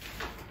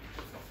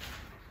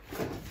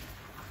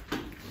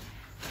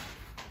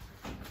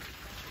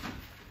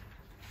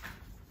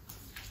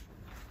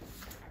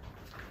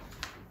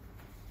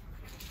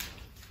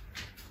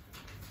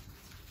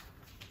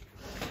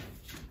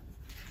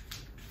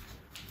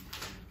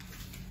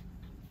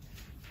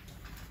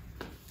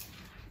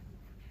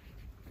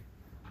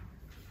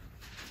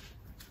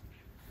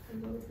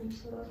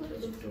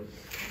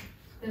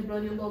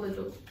 عبرانیان باب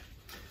 2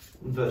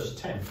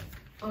 Verse 10.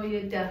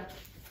 آیه 10.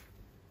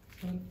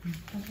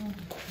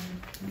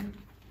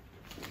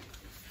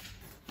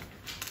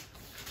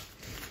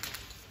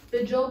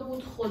 به جا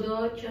بود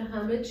خدا که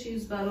همه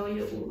چیز برای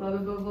او و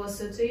به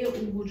واسطه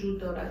او وجود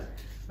دارد،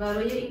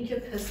 برای اینکه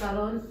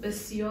پسران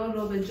بسیار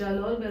را به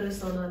جلال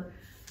برسانند،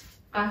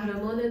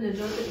 قهرمان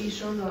نجات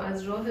ایشان را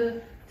از راه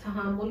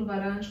تحمل و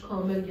رنج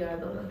کامل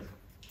گرداند.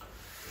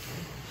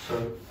 So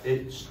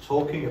it's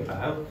talking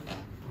about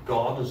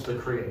God as the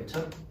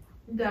creator,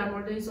 در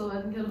مورد این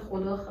صحبت می‌کنه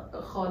خدا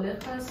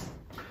خالق هست،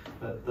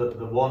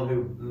 the one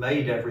who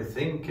made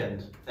everything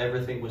and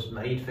everything was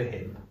made for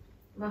him.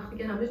 وقتی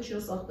که همه چی رو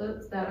ساخته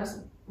در اصل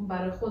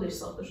برای خودش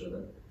ساخته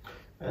شده.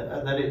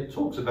 And then it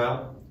talks about,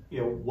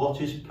 what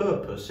his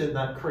purpose in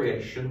that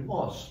creation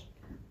was.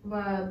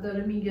 و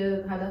داره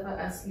میگه هدف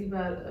اصلی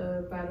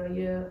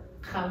برای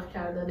خلق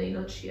کردن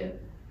اینا چیه؟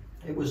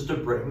 It was to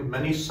bring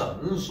many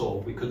sons,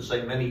 or we could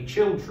say many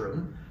children,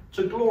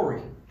 to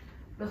glory.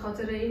 به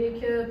خاطر اینه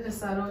که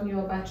پسران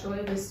یا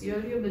بچه‌های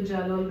بسیاری رو به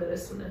جلال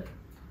برسونه.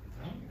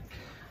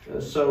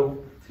 So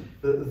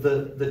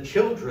the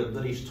children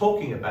that he's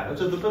talking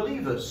about are the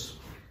believers.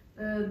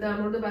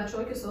 در مورد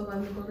بچه‌ها که صحبت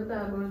میکنه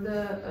در مورد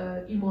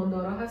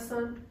ایماندارا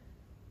هستن.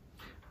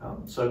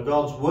 So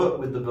God's work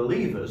with the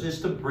believers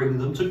is to bring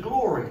them to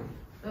glory.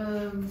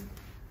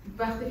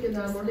 وقتی که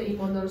در مورد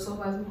ایماندارا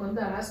صحبت میکنه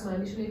در اصل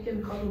معنیش اینه که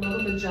میخواد اونها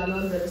رو به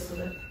جلال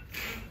برسونه.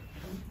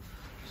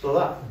 So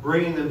that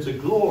bringing them to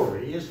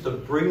glory is to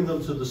bring them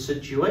to the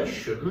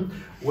situation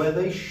where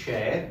they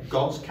share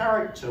God's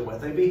character, where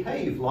they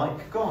behave like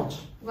God.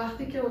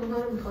 وقتی که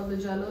اونها رو میخواد به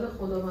جلال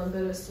خداوند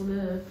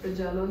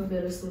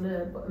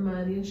برسونه،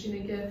 معنیش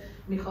اینه که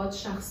میخواد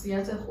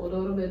شخصیت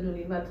خدا رو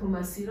بدونی و تو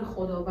مسیر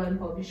خداوند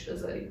پا پیش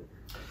بذاری.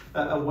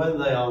 And when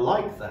they are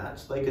like that,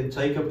 they can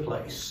take a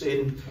place in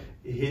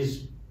his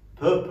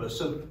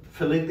purpose of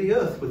filling the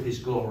earth with his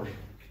glory.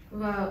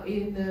 و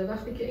این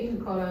وقتی که این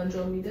کار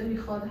انجام میده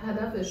میخواد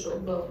هدفش رو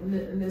با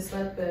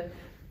نسبت به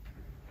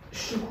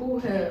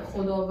شکوه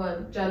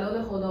خداوند،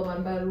 جلال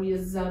خداوند بر روی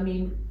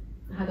زمین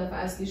هدف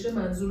اصلیشه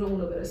منظور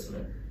اون رو برسونه.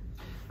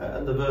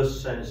 And the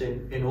verse says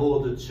in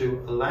order to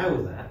allow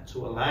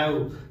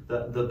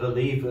the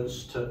believers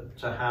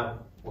to have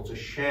or to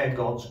share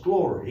God's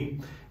glory,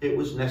 it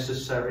was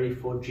necessary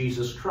for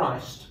Jesus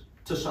Christ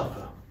to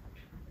suffer.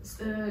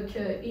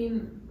 که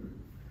این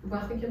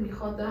وقتی که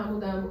میخواد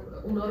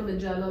اونا رو به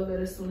جلال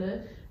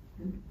برسونه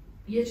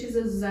یه چیز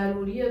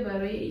ضروریه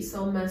برای عیسی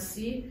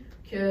مسیح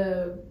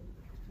که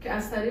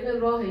از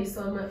طریق راه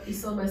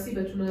عیسی مسیح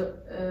بتونه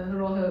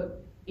راه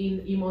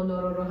این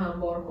ایماندارا رو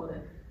هموار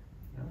کنه.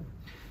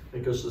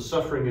 Because the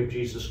suffering of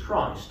Jesus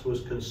Christ was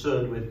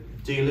concerned with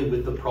dealing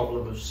with the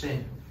problem of sin.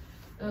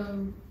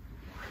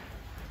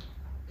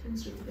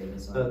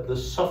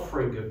 The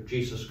suffering of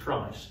Jesus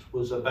Christ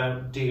was about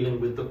dealing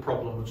with the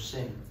problem of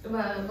sin.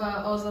 و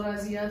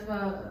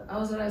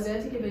آزار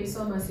که به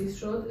عیسی مسیح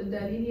شد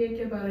دلیلیه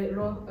که برای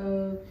راه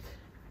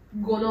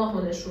گناه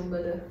رو نشون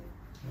بده.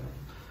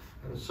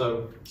 So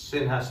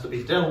sin has to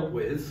be dealt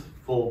with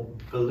for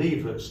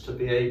believers to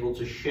be able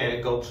to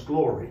share God's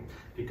glory,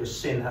 because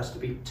sin has to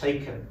be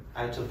taken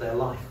out of their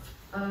life.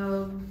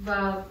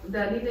 و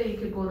دلیل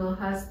اینکه گناه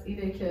هست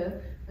اینه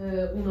که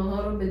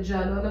اونها رو به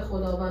جلال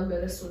خداوند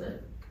برسونه.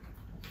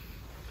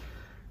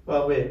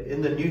 Well,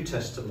 in the New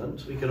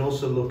Testament, we can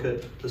also look at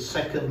the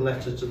second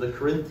letter to the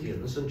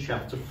Corinthians in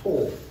chapter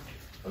 4.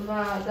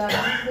 و در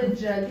عهد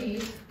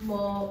جدید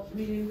ما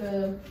میریم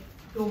به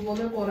دوم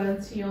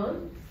قرنتیان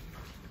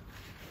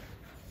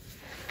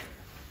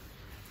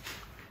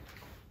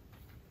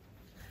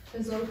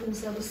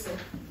 (1503).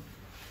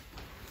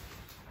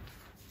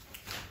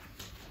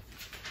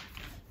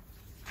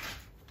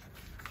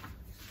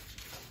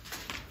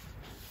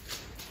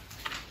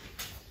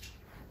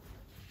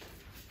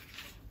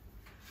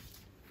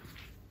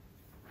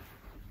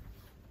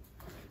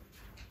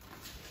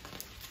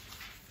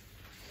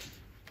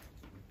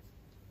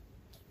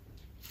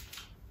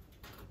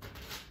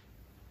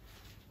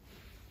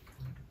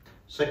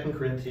 Second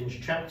Corinthians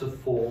chapter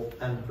 4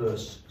 and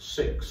verse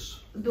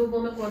 6.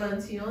 دوم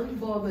قرنتیان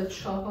باب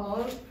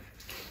 4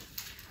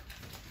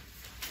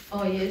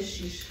 آیه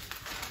 6.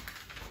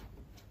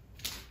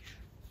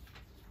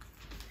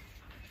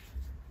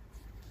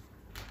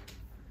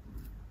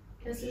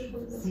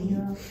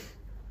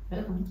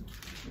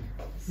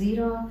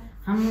 زیرا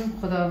همون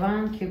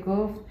خداوند که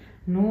گفت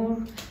نور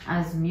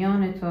از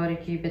میان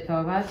تاریکی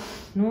بتابد.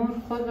 نور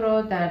خود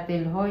را در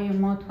دلهای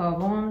ما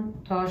تابان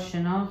تا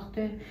شناخت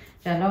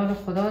جلال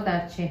خدا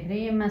در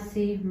چهره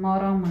مسیح ما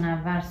را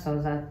منور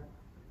سازد.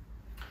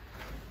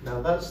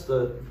 Now that's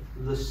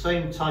the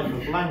same type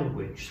of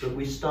language that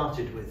we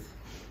started with.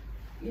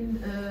 این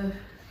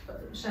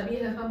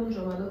شبیه همون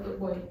جملات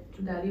با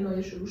تو در این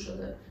آیه شروع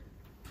شده.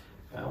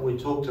 We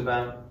talked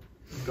about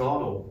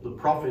God, or the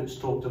prophets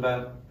talked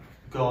about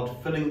God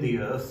filling the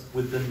earth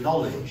with the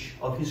knowledge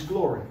of His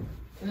glory.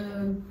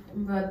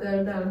 و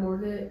در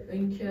مورد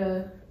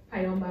اینکه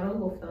پیامبران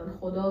گفتن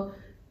خدا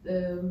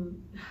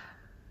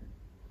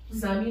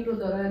زمین رو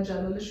داره از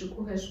جلال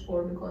شکوهش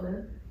پر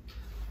میکنه.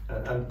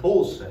 And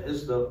Paul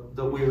says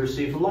that we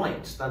receive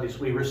light, that is,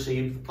 we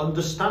receive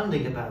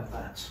understanding about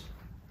that.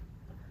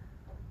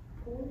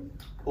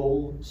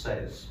 Paul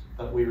says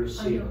that we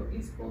receive.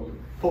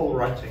 Paul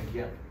writing,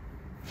 yeah.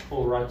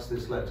 Paul writes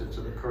this letter to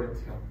the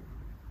Corinthians.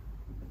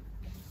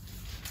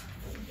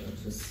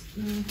 Just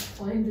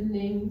find the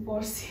name in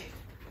Farsi.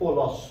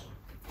 Paulos.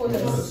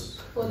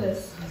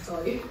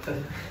 Sorry.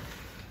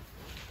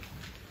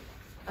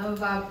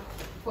 و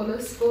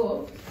پولس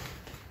گفت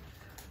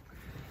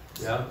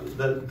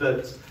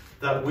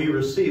that we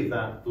receive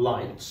that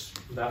light,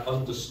 that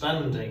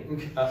understanding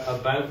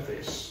about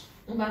this.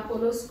 و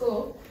پولس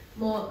گفت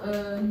ما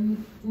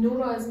نور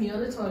رو از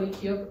میان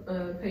تاریکی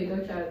پیدا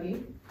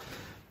کردیم.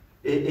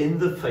 In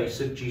the face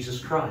of Jesus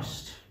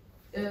Christ.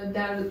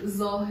 در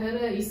ظاهر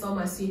عیسی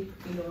مسیح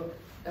اینو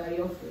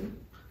دریافتیم.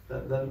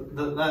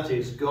 That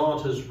is,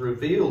 God has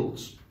revealed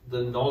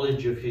the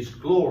knowledge of His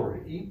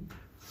glory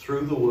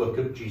through the work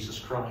of Jesus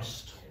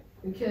Christ.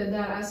 که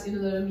در اصل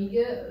اینو داره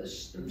میگه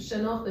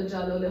شناخت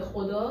جلال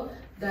خدا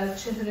در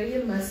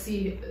چهره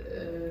مسیح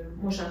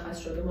مشخص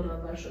شده،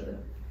 منور شده.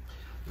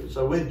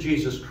 So with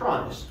Jesus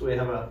Christ we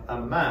have a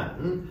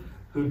man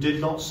who did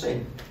not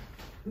sin.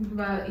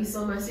 و عیسی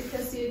مسیح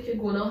کسیه که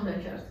گناه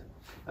نکرد.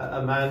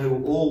 A man who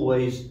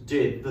always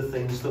did the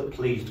things that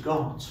pleased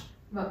God.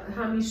 و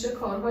همیشه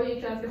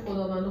کارهایی کرد که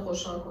خداوند رو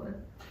خوشحال کنه.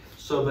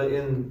 So that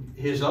in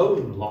his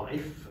own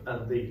life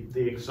and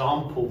the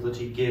example that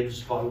he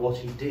gives by what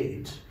he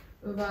did.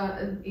 و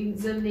این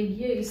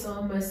زندگی عیسی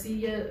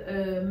مسیح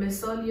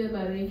مثالیه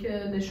برای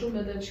اینکه نشون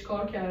بده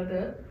چیکار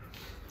کرده.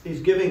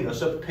 He's giving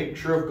us a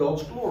picture of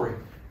God's glory.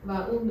 و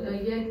اون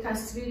یک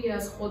تصویری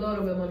از خدا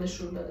رو به ما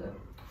نشون داده.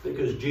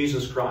 Because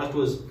Jesus Christ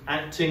was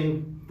acting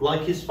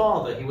like his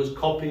father. He was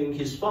copying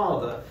his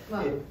father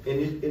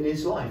in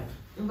his life.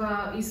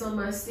 و عیسی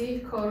مسیح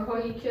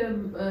کارهایی که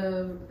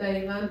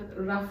دقیقاً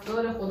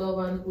رفتار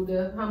خداوند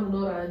بوده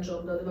همونا رو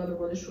انجام داده و به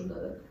ما نشون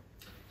داده.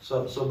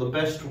 So the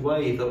best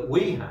way that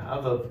we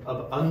have of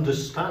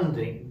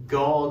understanding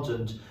God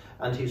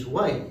and His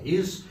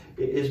ways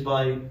is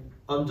by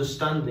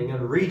understanding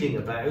and reading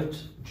about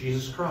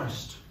Jesus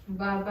Christ.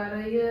 و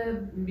برای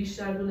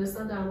بیشتر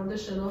دونستن در مورد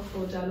شناخت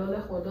و جلال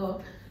خدا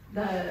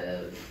در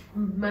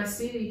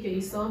مسیری که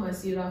عیسی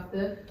مسیح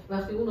رفته،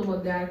 وقتی اون رو ما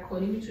درک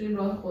کنیم میتونیم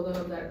راه خدا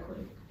رو درک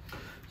کنیم.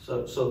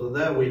 So that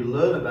there we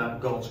learn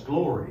about God's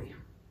glory.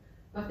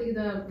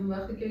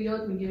 وقتی که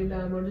یاد میگیریم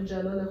در مورد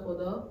جلال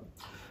خدا.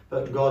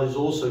 But God has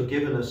also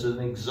given us an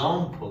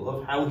example of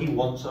how He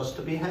wants us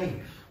to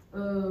behave.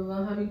 و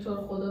همینطور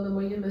خدا به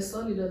ما یه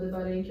مثالی داده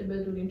برای اینکه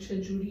بدونیم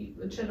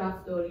چه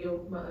رفتاری رو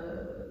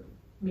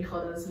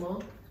میخواد از ما.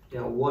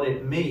 What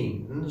it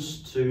means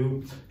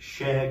to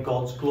share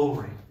God's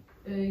glory.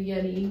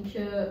 یعنی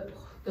اینکه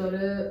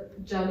داره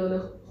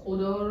جلال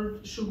خدا،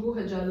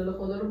 شکوه جلال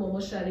خدا رو با ما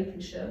شریک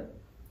میشه.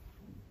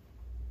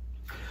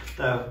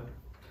 Now,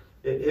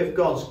 if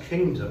God's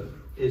kingdom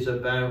is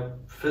about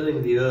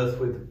filling the earth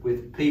with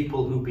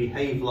people who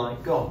behave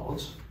like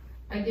God,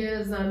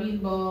 اگه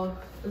زمین با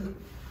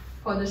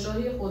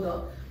پادشاهی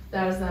خدا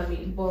در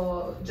زمین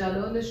با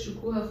جلال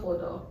شکوه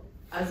خدا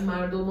از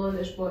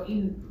مردمانش با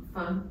این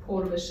فهم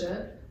پر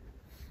بشه،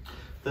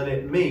 then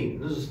it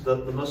means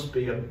that there must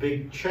be a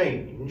big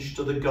change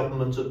to the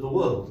government of the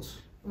world.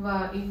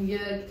 و این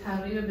یک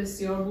تغییر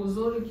بسیار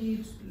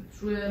بزرگی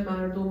روی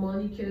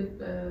مردمانی که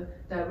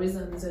در روی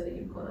زمین زندگی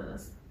میکنن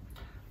است.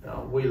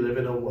 We live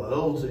in a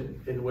world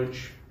in which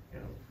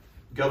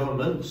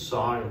governments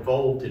are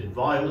involved in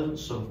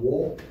violence and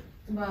war.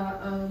 و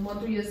ما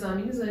توی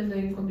زمین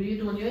زندگی میکنیم، توی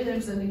دنیای داریم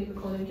زندگی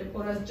میکنیم که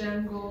پر از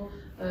جنگ و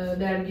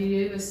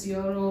درگیری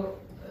بسیار و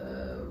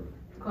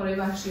کارهای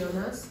وحشیانه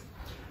است.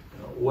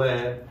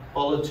 Where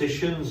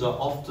politicians are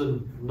often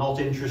not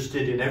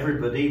interested in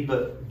everybody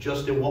but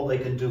just in what they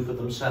can do for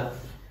themselves.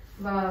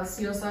 و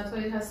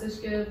سیاست‌هایی هستش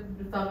که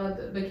فقط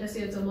به کسی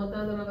اعتماد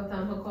ندارن و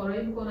تنها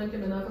کارایی میکنن که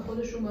به نفع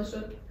خودشون باشه.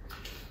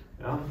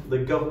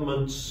 The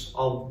governments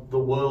of the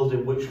world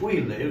in which we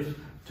live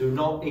do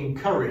not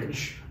encourage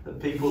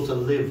people to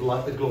live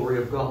like the glory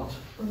of God.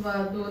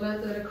 و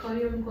دولت داره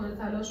کاری میکنه،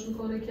 تلاش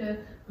میکنه که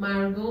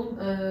مردم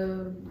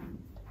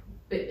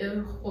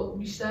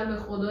بیشتر به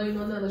خدا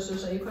ایمان نداشته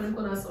باشن، یه کاری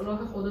میکنه از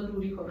راه خدا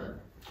دوری کنن.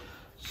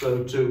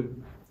 So to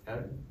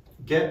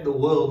get the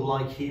world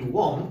like He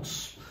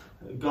wants,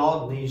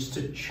 God needs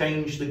to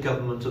change the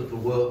government of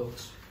the world.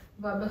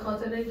 و به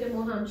خاطر اینکه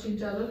ما همچین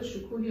جلال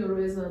شکوهی رو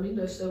روی زمین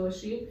داشته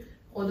باشیم،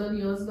 خدا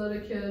نیاز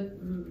داره که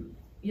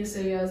یه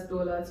سری از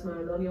دولت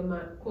مردان یا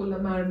کل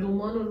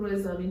مردمان رو روی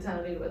زمین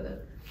تغییر بده.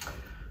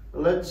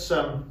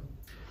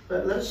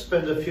 Let's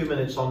spend a few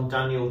minutes on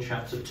Daniel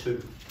chapter 2.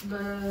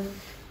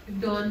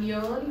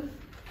 دانیال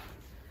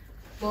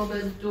باب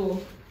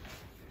 2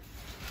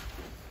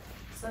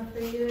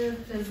 صفحه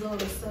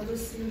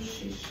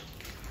 1136.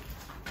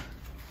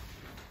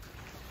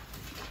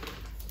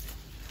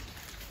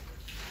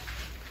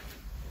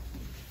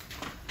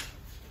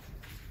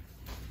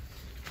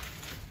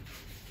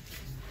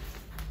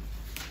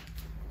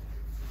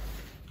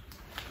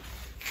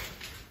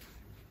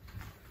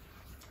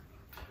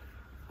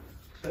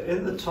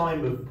 In the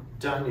time of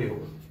Daniel,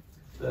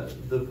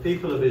 the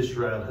people of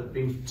Israel had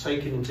been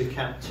taken into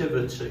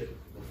captivity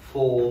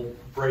for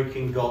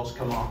breaking God's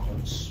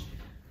commandments.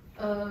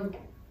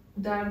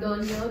 در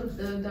دانیال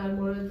در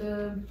مورد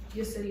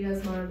یه سری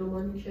از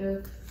مردمانی که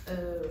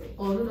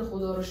قانون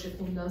خدا رو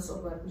شکوندن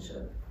صحبت میشه.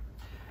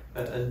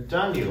 And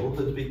Daniel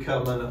had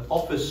become an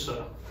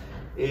officer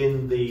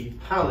in the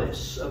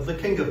palace of the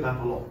king of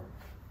Babylon.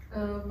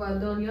 و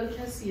دانیال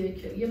کسیه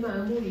که یه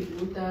مأموری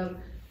بود در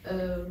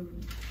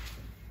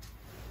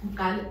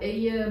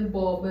قلعه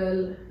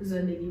بابل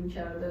زندگی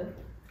می‌کرده.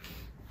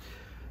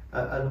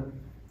 And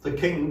the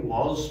king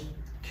was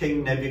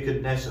King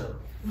Nebuchadnezzar,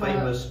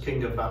 famous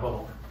king of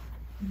Babylon.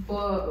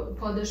 با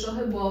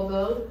پادشاه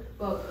بابل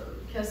با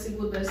کسی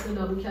بود به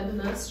اسم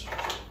نبوکدنصر.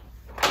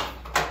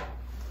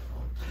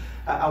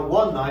 And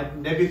one night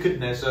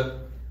Nebuchadnezzar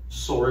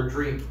saw a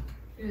dream.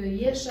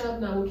 یه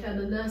شب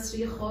نبوکدنصر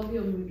یه خوابی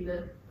رو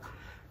می‌بینه.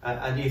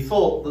 And he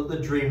thought that the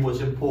dream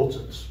was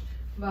important.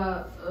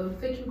 و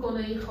فکر میکنه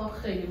این خواب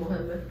خیلی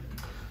مهمه.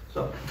 So,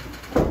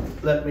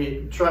 let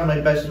me try my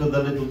best with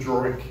a little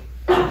drawing.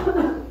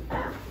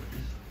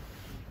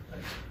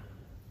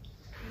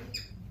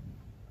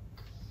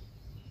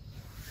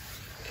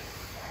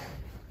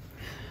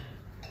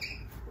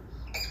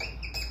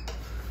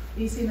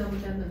 ایسی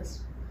نبوکدنصر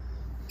است.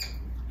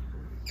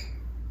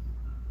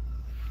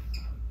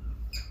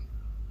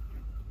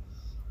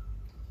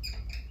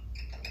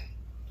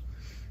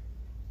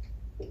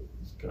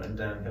 It's going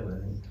downhill, I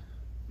think.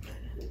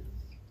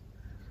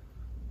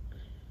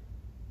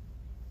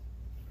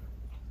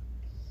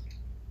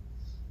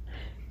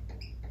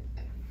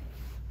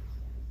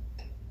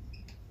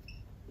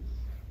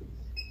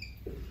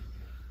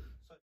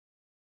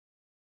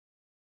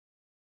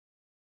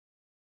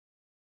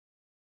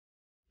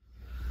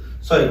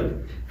 So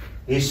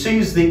he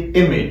sees the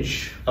image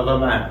of a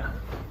man.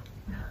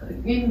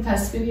 این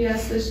تصویری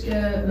هستش که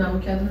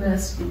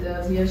نبوکدنصر دیده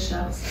از یه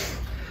شخص.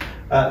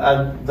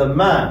 And the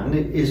man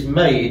is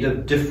made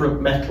of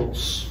different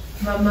metals.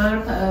 و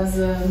مرد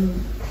از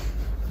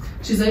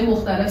چیزای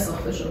مختلف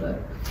ساخته شده.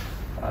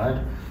 Right.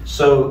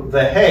 So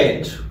the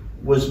head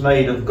was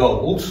made of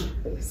gold.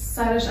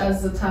 سرش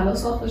از طلا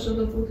ساخته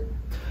شده بود.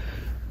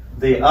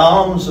 The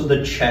arms and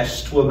the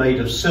chest were made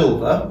of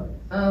silver.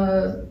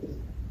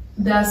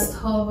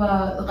 دستها و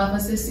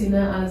قفسه سینه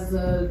از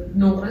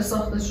نقره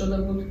ساخته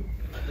شده بود.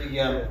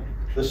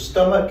 The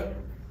stomach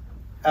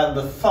and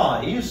the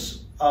thighs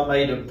are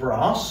made of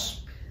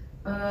brass.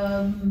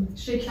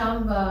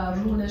 شکم و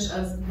رونش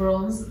از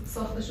برنز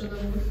ساخته شده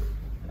بود.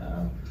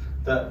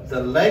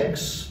 The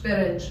legs.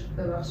 برنج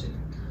ببخشید.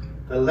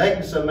 The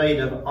legs are made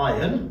of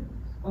iron.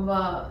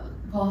 و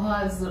پاها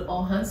از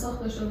آهن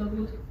ساخته شده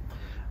بود.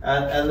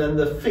 And then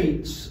the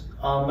feet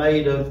are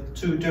made of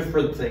two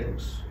different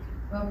things.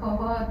 و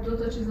پاها دو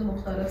تا چیز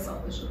مختلف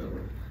ساخته شده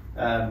بود.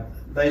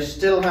 They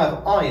still have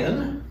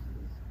iron.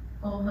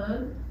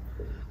 آهن.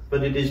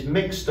 But it is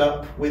mixed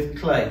up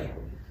with clay.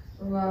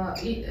 و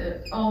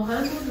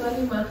آهن بود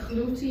ولی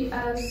مخلوطی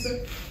از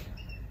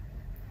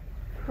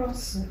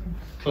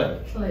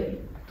clay.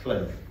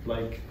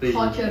 Like the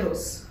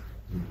خاکروس.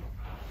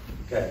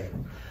 Okay.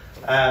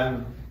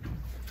 And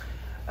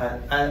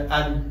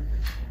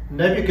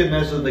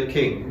Nebuchadnezzar the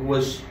king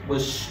was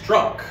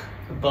struck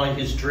by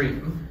his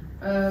dream.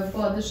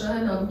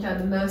 پادشاه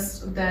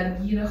نبوکدنصر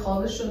درگیر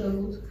خوابش شده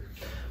بود.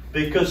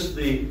 Because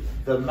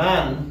the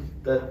man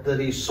that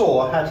he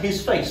saw had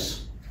his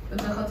face.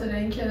 به خاطر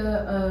اینکه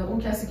اون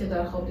کسی که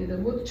در خواب دیده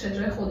بود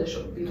چهره خودش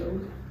رو دیده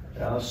بود.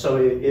 So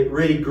it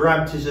really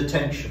grabbed his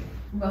attention.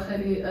 و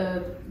خیلی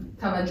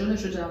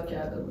توجهش رو جلب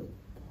کرده بود.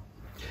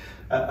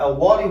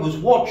 While he was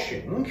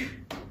watching,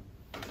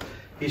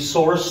 he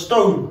saw a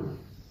stone.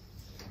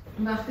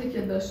 وقتی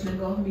که داشت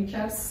نگاه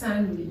میکرد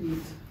سنگی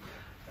دید.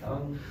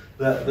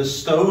 The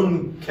stone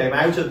came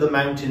out of the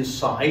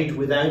mountainside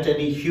without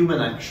any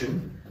human action.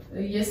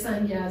 یه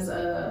سنگی از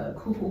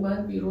کوه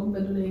اومد بیرون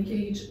بدون اینکه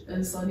هیچ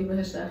انسانی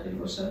بهش داخل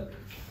باشه.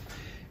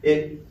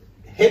 It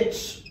hit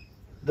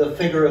the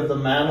figure of the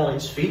man on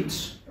its feet.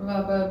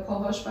 و به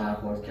پاهاش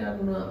برخورد کرد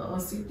اون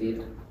آسیب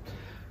دید.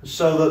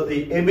 So that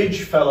the image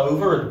fell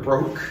over and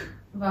broke.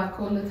 و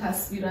کل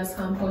تصویر از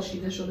هم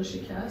پاشیده شد و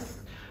شکست.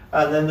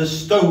 And then the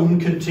stone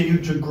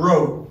continued to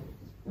grow.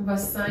 و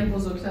سنگ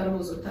بزرگتر و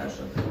بزرگتر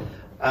شد.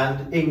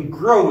 And in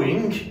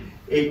growing,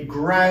 it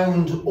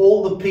ground all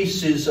the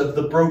pieces of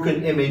the broken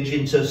image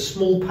into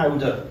small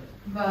powder.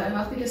 و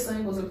وقتی که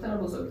سنگ بزرگتر و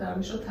بزرگتر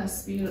میشد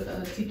تصویر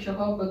تیکه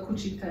ها به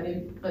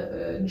کوچکترین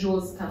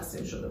جزء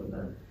تقسیم شده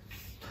بودن.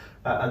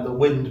 And the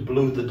wind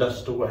blew the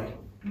dust away.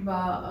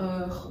 و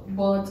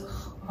باد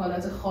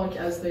حالت خاک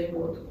از بین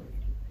برد.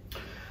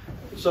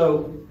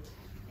 So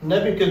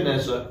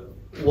Nebuchadnezzar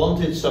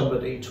wanted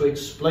somebody to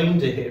explain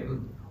to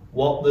him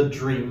what the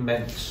dream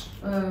meant.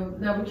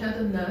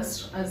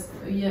 نبوکدنصر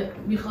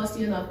میخواست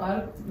یه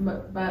نفر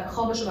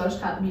خوابش رو براش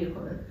تعبیر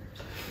کنه.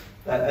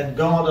 And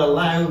God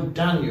allowed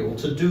Daniel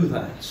to do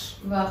that.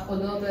 و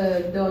خدا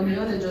به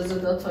دانیال اجازه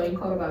داد تا این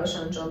کار رو براش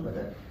انجام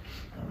بده.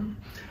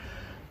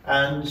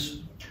 And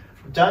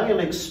Daniel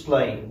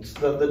explained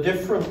that the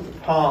different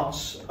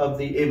parts of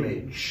the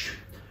image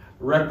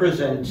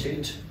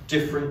represented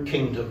different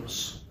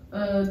kingdoms.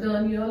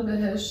 دانیال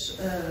بهش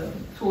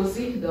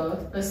توضیح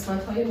داد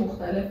قسمت‌های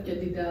مختلف که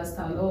دیده از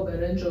طلا و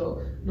برنج و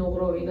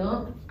نقره و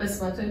اینا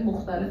قسمت‌های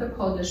مختلف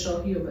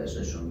پادشاهی رو بهش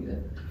نشون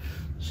میده.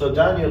 So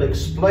Daniel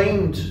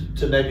explained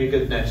to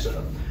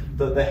Nebuchadnezzar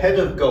that the head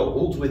of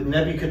gold with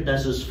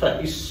Nebuchadnezzar's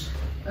face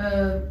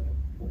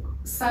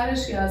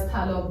سرش که از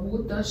طلا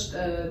بود داشت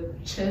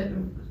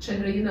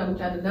چهره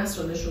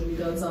نبوکدنصر رو نشون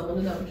میداد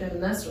زمان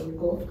نبوکدنصر رو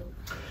میگفت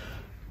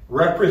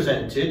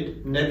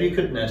represented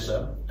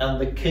Nebuchadnezzar and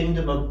the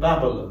kingdom of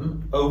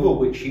Babylon over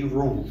which he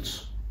ruled.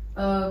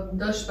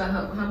 داشت به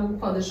همون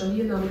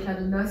پادشاهی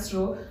نبوکدنصر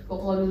رو با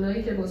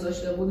قانونایی که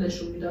گذاشته بود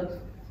نشون میداد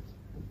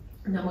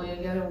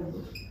نمایانگر اون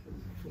بود.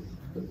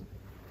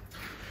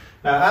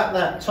 Now at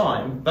that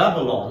time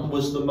Babylon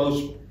was the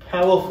most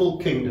powerful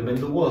kingdom in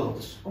the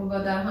world. و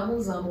در همون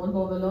زمان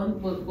بابلان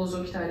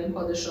بزرگترین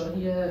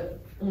پادشاهی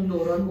اون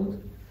دوران بود.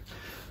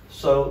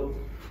 So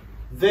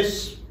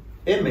this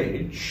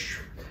image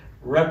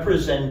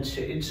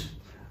represented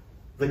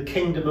the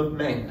kingdom of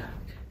men.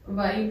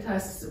 و این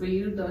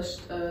تصویر داشت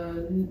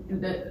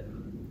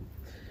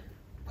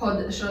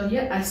پادشاهی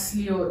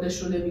اصلی رو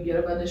نشونه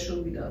میگیره و نشون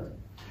میداد.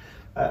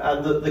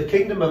 And the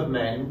kingdom of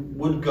men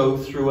would go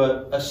through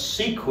a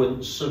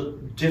sequence of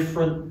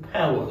different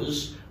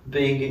powers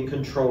being in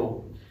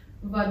control.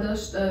 و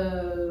داشت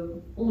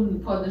اون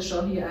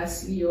پادشاهی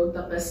اصلی و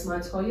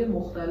قسمت‌های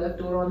مختلف،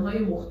 دوران‌های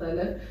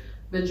مختلف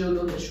به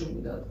جلو نشون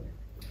میداد.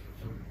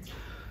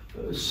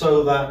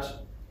 So that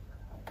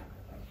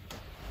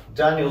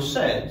Daniel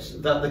said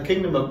that the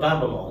kingdom of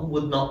Babylon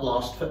would not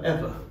last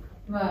forever.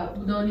 و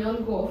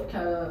دانیال گفت که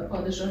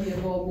پادشاهی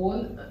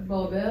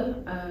بابل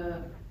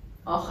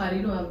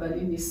آخرین و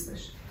اولین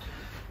نیستش.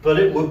 But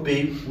it would be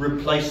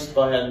replaced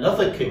by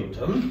another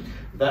kingdom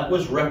that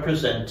was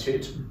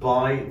represented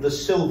by the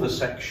silver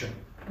section.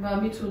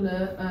 و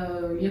میتونه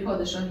یه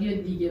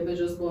پادشاهی دیگه به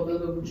جز بابل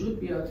به وجود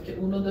بیاد که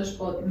اونو داشت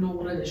با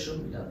نقره نشون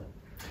میداد.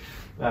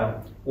 Now,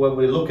 when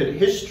we look at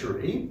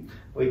history,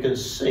 we can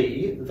see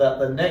that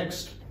the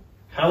next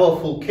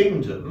powerful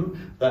kingdom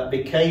that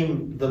became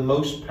the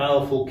most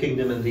powerful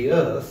kingdom in the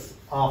earth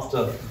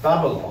after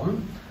Babylon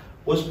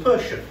was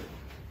Persia.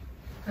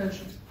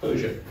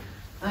 Persia.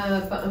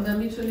 و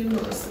میتونیم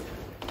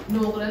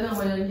نقره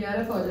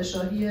نمایانگر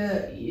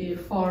پادشاهی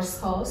فارس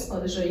هاست،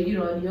 پادشاهی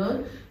ایرانیان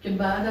که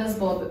بعد از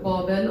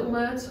بابل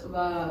اومد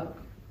و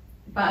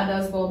بعد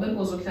از بابل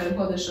بزرگترین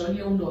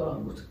پادشاهی اون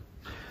دوران بود.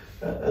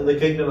 And the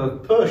kingdom of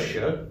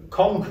Persia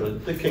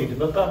conquered the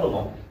kingdom of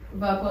Babylon.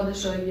 و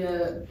پادشاهی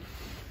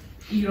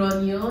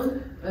ایرانیان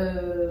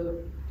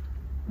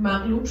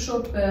مغلوب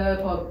شد به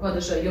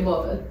پادشاهی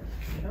بابل.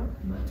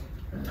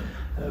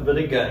 But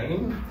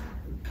again,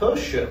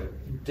 Persia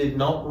did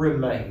not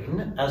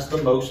remain as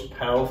the most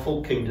powerful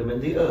kingdom in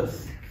the earth.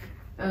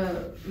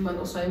 من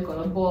اصلا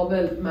میکنم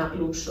بابل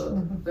مغلوب شد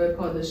به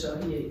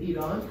پادشاهی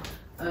ایران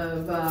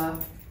و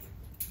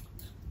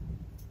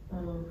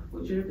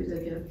would you repeat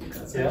again?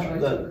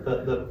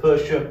 That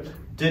Persia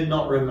did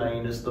not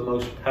remain as the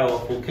most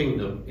powerful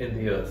kingdom in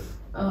the earth.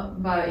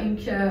 و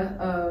اینکه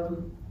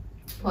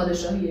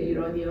پادشاهی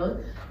ایرانیان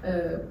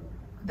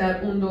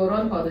در اون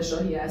دوران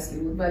پادشاهی اصلی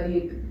بود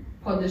ولی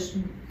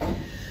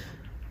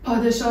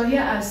پادشاهی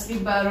اصلی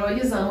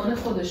برای زمان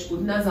خودش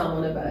بود نه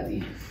زمان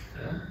بعدی.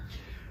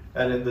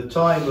 And in the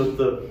time of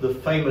the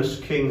famous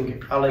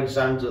king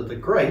Alexander the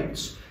Great,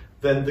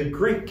 then the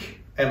Greek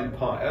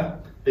Empire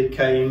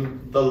became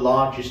the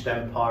largest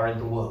empire in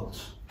the world.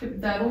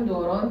 در اون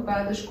دوران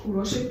بعدش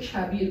کوروش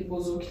کبیر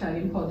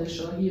بزرگترین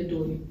پادشاهی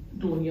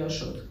دنیا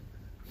شد.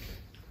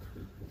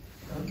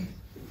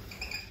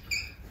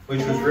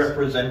 Which was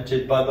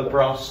represented by the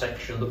brass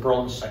section, the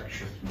bronze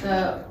section.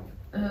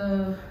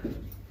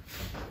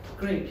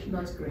 Greek,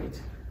 not great.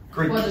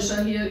 Greek.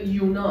 پادشاهی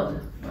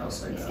یونان.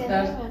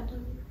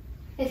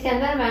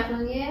 اسکندر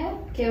مقدونیه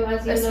که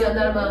از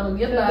اسکندر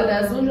مقدونیه بعد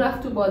از اون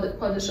رفت تو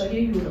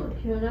پادشاهی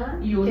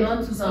یونان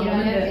تو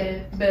زمان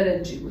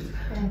برنجی بود.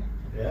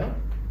 Yeah.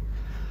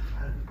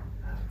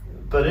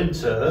 But in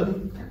turn,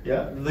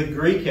 the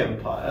Greek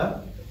Empire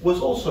was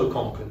also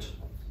conquered.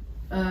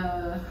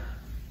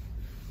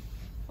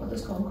 What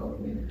does conquer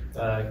mean?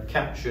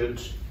 Captured,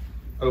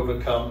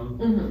 overcome,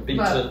 و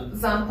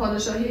beaten.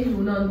 پادشاهی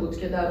یونان بود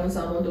که در اون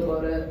زمان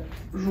دوباره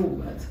رو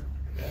اومد.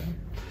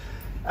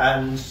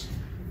 And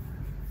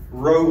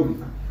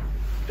Rome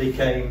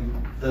became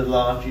the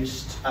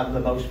largest and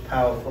the most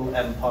powerful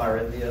empire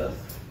in the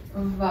earth.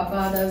 و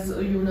بعد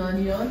از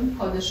یونانیان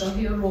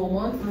پادشاهی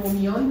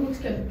رومیان بود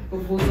که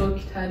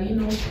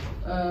بزرگترین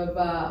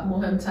و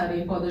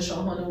مهمترین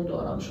پادشاهان اون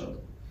دوران شد.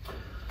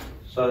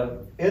 So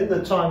in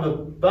the time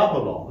of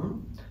Babylon,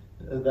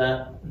 that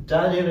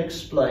Daniel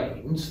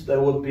explained,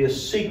 there would be a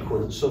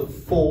sequence of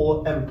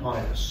 4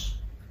 empires.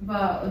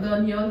 و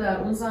دانیال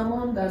در اون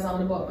زمان در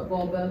زمان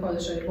بابل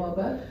پادشاهی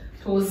بابل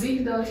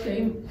توضیح داد که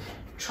این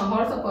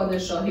 4 تا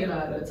پادشاهی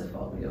قرار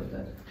اتفاق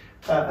بیفته.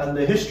 And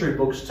the history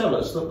books tell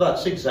us that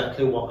that's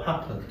exactly what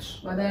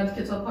happened. و در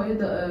کتاب‌های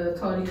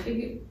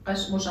تاریخی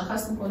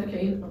مشخص می‌کنه که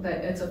این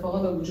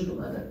اتفاقا به وجود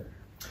اومده.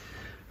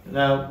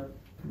 Now,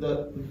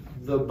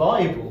 the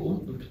Bible,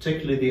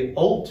 particularly the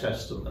Old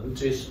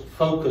Testament, is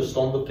focused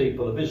on the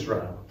people of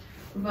Israel.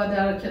 و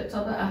در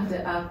کتاب عهد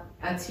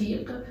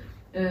عتیق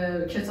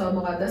کتاب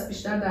مقدس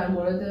بیشتر در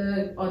مورد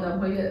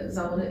آدم‌های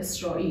زمان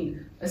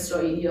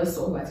اسرائیلیا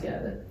صحبت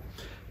کرده.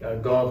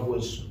 God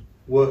was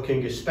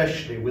working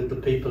especially with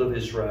the people of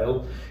Israel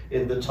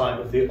in the time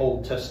of the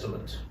Old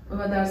Testament.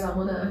 و در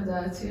زمان عهد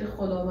عتیق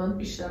خداوند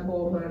بیشتر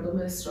با مردم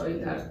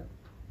اسرائیل در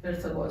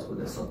ارتباط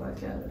بوده صحبت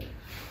کرده.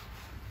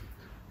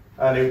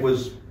 And it was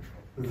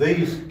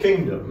these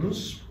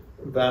kingdoms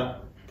that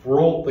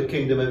brought the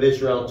kingdom of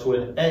Israel to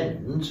an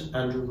end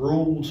and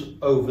ruled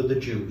over the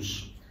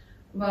Jews.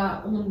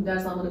 و اون در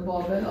زمان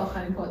بابل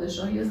آخرین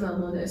پادشاهی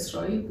زمان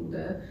اسرائیل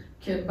بوده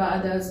که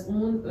بعد از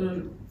اون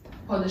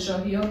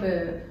پادشاهی‌ها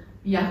به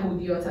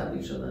یهودی‌ها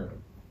تبدیل شدن.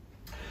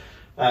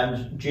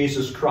 And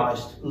Jesus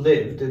Christ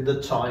lived in the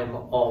time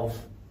of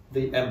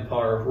the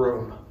Empire of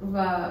Rome.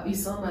 و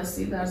عیسی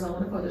مسیح در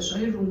زمان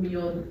پادشاهی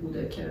رومیان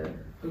بوده که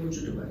به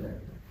وجود اومده.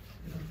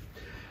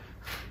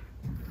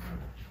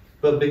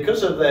 But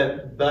because of their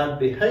bad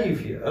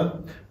behavior,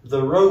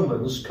 the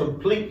Romans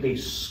completely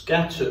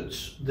scattered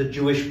the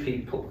Jewish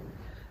people.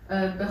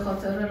 به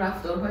خاطر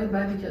رفتارهای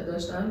بدی که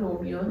داشتن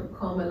رومیان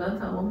کاملا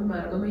تمام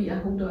مردم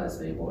یهود رو از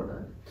بین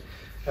بردن.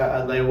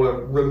 And they were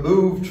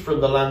removed from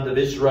the land of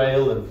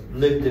Israel and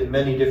lived in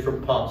many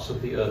different parts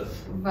of the earth.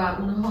 و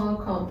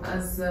اونها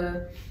از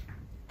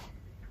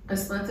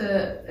قسمت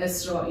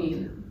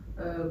اسرائیل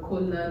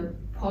کلاً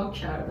پاک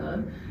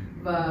کردن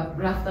و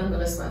رفتن به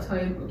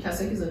قسمت‌های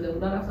کسایی که زنده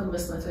بودن رفتن به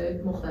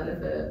قسمت‌های مختلف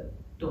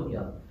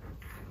دنیا.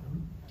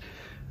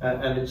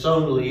 And it's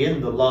only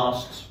in the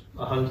last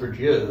 100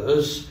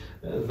 years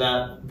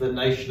that the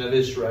nation of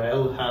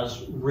Israel has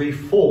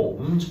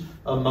reformed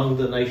among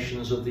the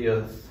nations of the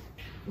earth.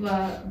 و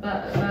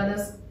بعد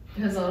از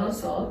هزاران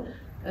سال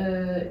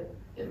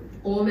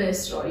قوم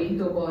اسرائیل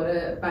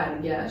دوباره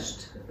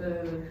برگشت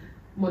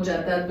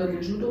مجدد به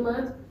وجود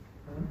اومد.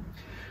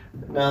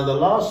 Now the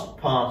last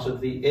part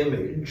of the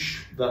image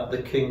that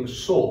the king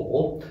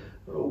saw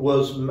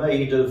was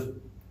made of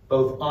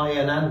both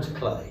iron and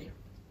clay.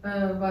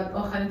 و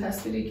آخرین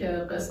تصویری که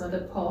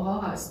قسمت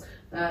پاها هست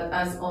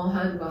از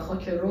آهن و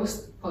خاک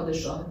رست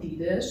پادشاه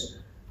دیدش.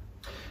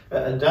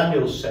 And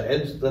Daniel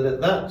said that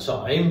at that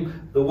time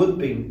there would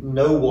be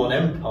no one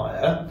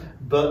empire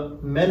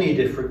but many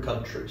different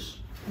countries.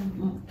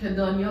 که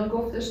دانیال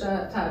گفتش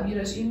در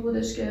تعبیرش این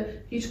بودش که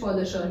هیچ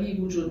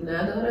پادشاهی وجود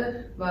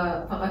نداره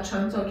و فقط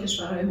چند تا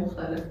کشورهای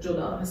مختلف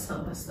جدا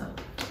هستن.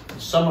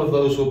 Some of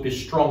those would be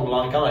strong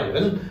like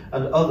iron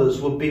and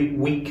others would be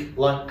weak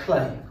like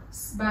clay.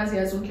 بعضی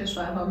از اون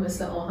کشورها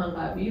مثل آهن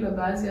قوی و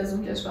بعضی از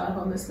اون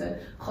کشورها مثل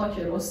خاک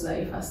رس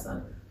ضعیف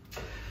هستن.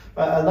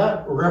 And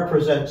that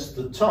represents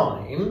the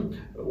time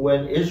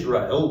when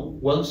Israel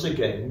once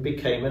again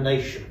became a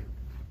nation.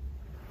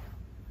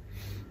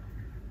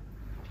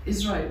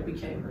 Israel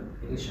became a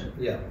nation.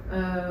 Yeah.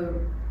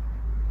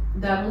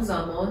 در اون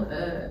زمان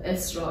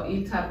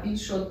اسرائیل تبدیل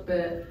شد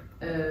به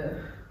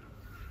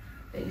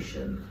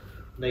nation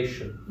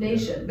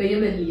به یه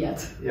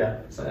ملیت.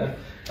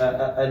 Yeah,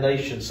 a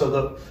nation. So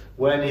that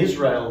when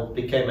Israel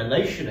became a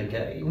nation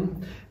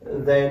again,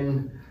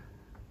 then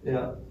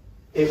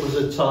it was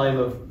a time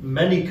of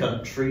many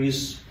countries,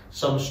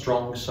 some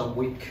strong, some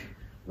weak.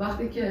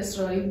 وقتی که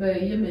اسرائیل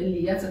به یه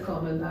ملیت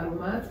کامل در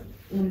اومد،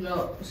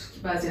 اونجا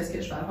بعضی از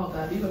کشورها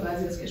قوی و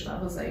بعضی از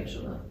کشورها ضعیف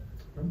شدن.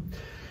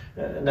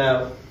 Now,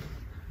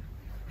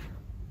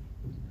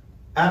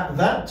 at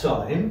that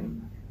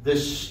time, the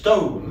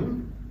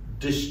stone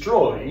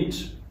destroyed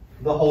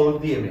the whole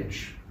of the image.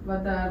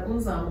 و در اون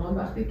زمان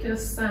وقتی که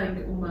سنگ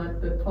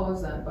اومد به پا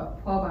زد و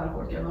پا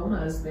برخورد کرد و اون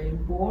از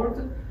بین برد،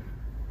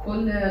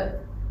 کل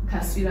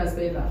تصویر از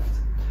بین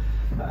رفت.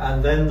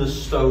 And then the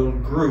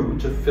stone grew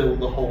to fill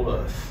the whole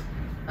earth.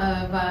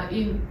 و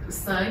این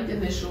سنگ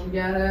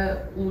نشونگر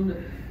اون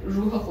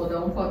روح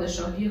خدا، اون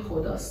پادشاهی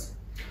خداست.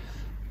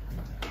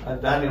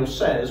 And Daniel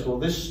says, well,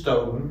 this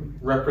stone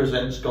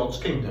represents God's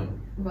kingdom.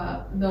 و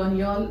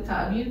دانیال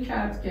تعبیر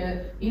کرد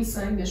که این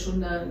سنگ نشون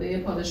دهنده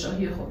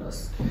پادشاهی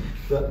خداست.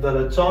 That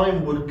a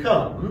time would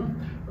come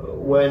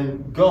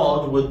when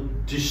God would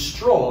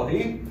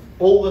destroy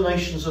all the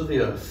nations of the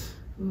earth.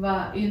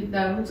 و این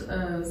در اون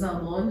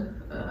زمان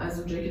از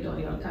اونجایی که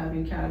دانیال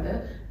تعبیر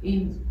کرده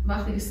این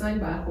وقتی که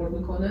سنگ برخورد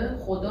میکنه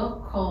خدا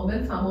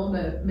کامل تمام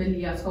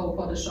ملیت ها و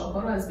پادشاه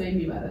ها رو از بین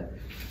میبره.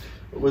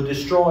 It will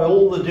destroy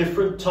all the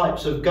different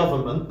types of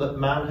government that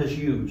man has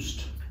used.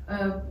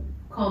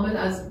 کامل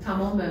از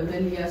تمام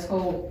ملیت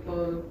ها و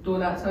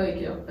دولت هایی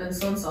که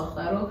انسان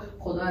ساخته رو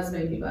خدا از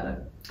بین میبره.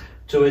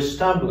 To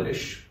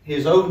establish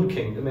his own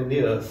kingdom in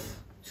the earth.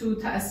 تو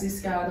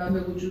تأسیس کردن به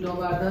وجود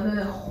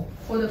آوردن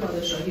خود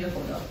پادشاهی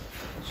خدا.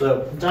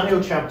 So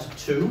Daniel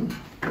chapter 2.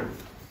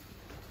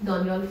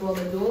 دانیال باب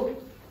 2.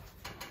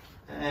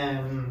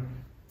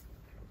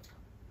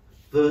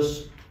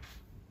 Verse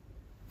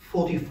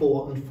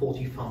 44 and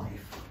 45.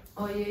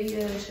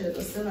 آیه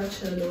 43 و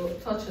 40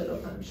 تا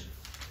 45.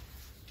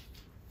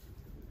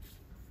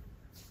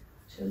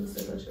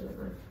 43 تا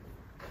 45.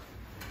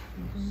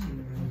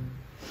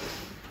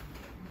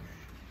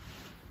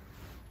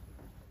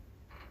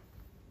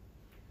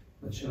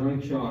 و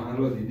چنانکه آهن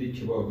را دیدی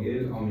که با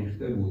گل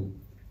آمیخته بود،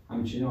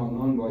 همچنین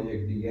آنان با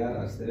یکدیگر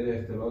از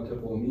طریق اختلاط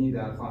قومی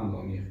در خواهند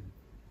آمیخت.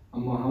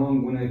 اما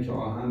همان گونه که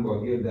آهن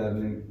با گل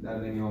در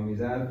نمی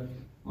آمیزد،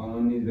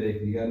 آنان نیز به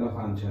یکدیگر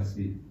نخواهند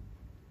چسبید.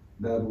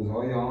 در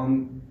روزهای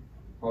آن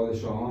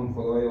پادشاهان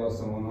خدای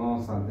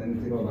آسمان‌ها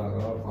سلطنتی را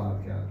برقرار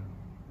خواهد کرد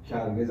که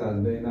هرگز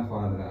از بین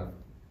نخواهد رفت.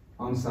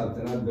 آن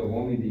سلطنت به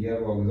قومی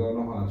دیگر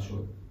واگذار نخواهد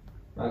شد،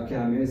 بلکه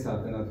همه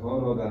سلطنت‌ها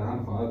را در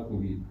هم خواهد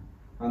کوبید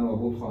و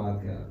نابود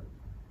خواهد کرد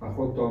و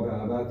خود تا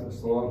به ابد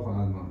استوار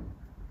خواهد ماند.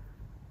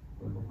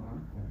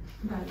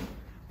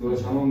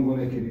 درست همان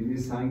گونه که دیدی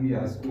سنگی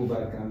از او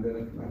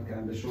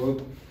برکنده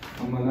شد،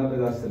 اما نه به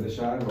دست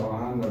بشر و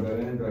آهن و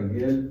برنج و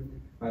گل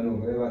و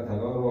نقره و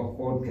طلا را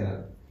خرد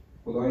کرد.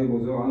 خدای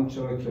بزرگ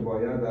آنچه را که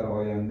باید در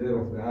آینده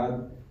رخ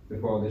دهد به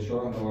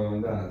پادشاه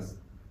نماینده است.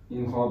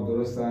 این خواب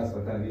درست است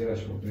و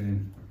تعبیرش مطمئن.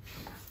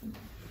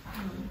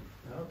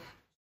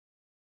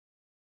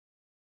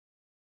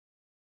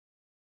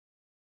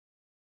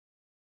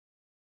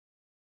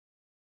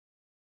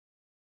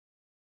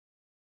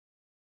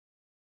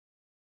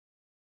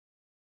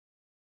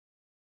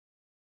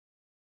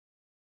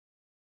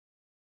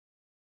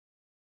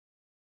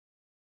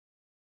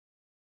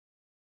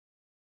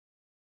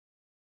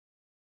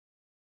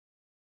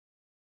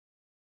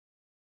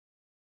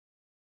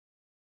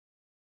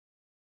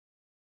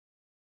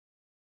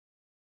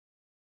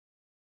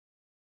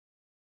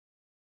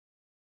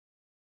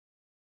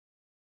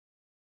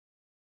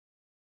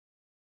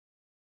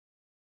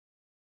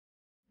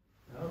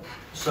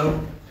 So,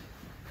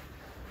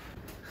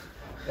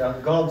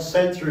 God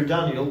said through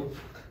Daniel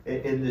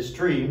in this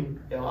dream,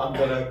 I'm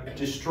going to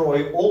destroy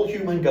all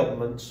human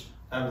governments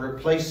and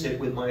replace it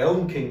with my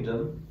own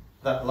kingdom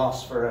that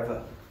lasts forever.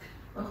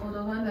 و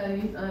خداوند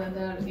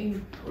در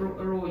این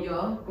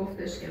رویا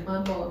گفتش که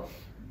من با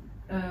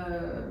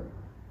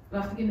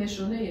وقتی که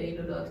نشونه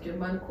اینو داد که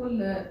من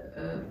کل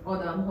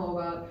آدم ها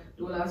و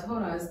دولت ها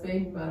رو از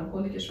بین میبرم،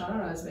 کل کشورها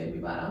رو از بین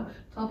میبرم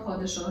تا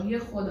پادشاهی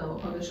خودم و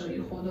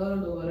پادشاهی خدا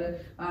رو دوباره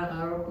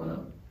برقرار کنم.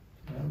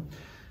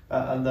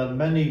 And there are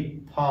many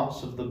parts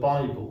of the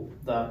Bible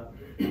that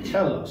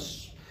tell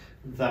us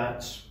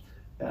that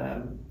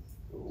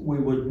we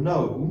would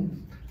know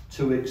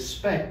to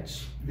expect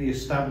the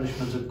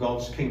establishment of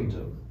God's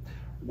kingdom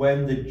when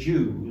the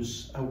Jews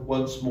have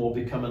once more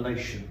become a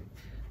nation.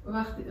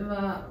 و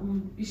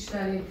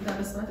بیشتری در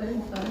قسمت‌های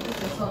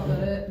مختلف کتاب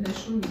داره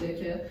نشون میده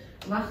که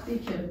وقتی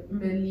که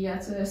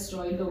ملیت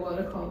اسرائیل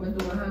دوباره کامل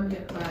دور هم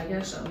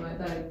برگشتن و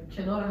در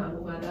کنار هم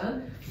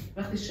اومدن،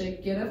 وقتی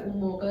شکل گرفت اون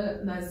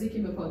موقع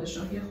نزدیکی به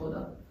پادشاهی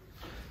خدا.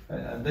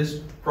 And this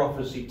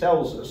prophecy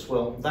tells us,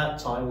 well, that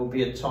time will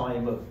be a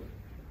time of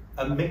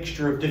a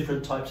mixture of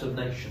different types of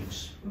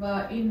nations.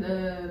 و این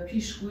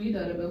پیشگویی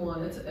داره به ما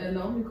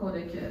اعلام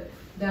میکنه که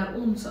در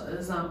اون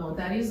زمان،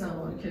 در این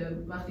زمان که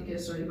وقتی که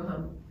اسرائیل با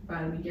هم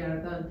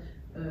برمیگردن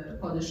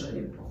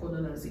پادشاهی خدا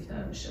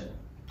نزدیکتر میشه.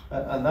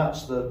 And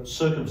that's the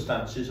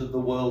circumstances of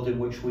the world in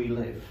which we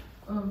live.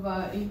 و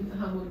این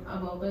همون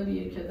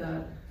عواقبیه که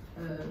در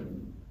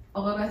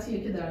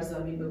عاقبتیه که در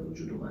زمین به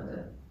وجود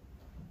اومده.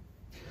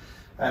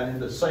 And in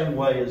the same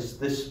way as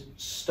this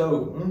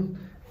stone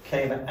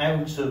came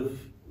out of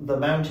the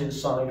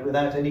mountainside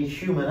without any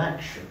human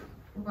action.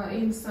 و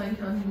این سنگ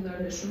هم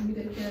داره نشون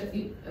میده که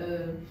این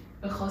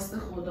به خواست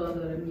خدا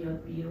داره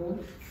میاد بیرون،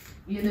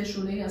 یه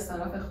نشونه از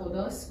طرف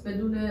خداست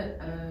بدون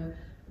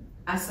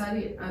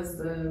اثری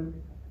از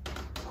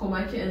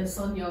کمک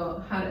انسان یا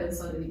هر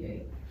انسان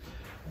دیگه.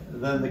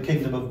 Then the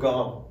kingdom of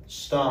God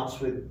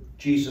starts with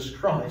Jesus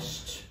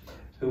Christ,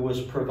 who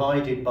was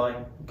provided by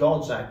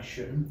God's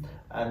action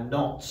and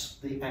not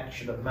the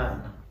action of man.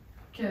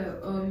 که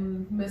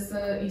مثل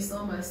عیسی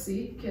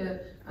مسیح که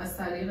از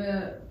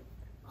طریق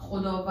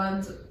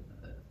خداوند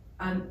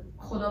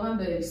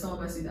به عیسی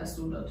مسیح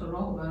دستور داد تا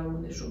راهو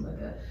برامون نشون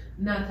بده،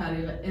 نه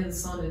طریق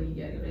انسان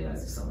دیگری غیر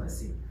از عیسی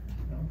مسیح.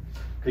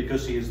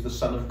 Because he is the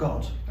Son of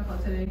God. به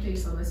خاطر اینکه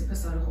عیسی مسیح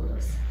پسر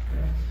خداست.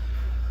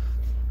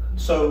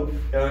 So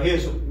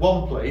here's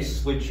one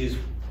place which is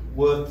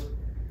worth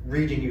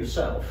reading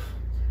yourself.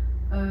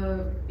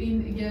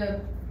 این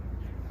یه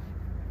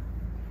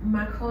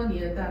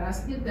مکانیه، در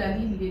اصل یه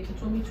دلیلیه که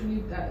تو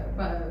میتونی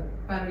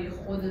برای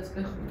خودت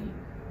بخونی.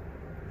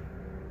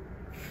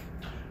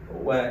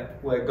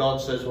 Where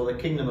God says, well, the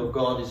kingdom of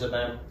God is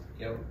about,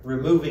 you know,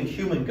 removing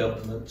human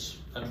governments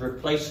and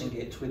replacing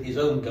it with his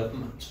own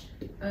government.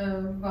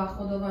 و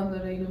خداوند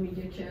داره اینو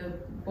میگه که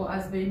با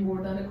از بین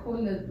بردن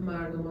کل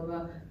مردم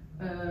و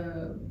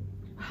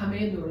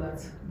همه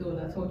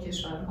دولت ها و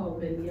کشورها و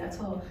ملیت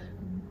ها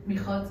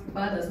میخواد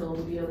بعد از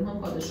نابودی اونها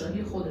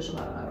پادشاهی خودش رو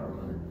برقرار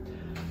کنه.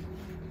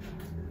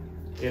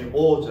 In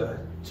order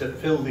to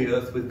fill the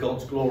earth with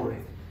God's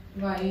glory.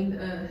 و این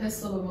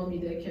حس رو به ما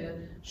میده که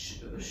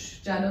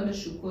جلال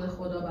شکوه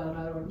خدا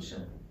برقرار میشه.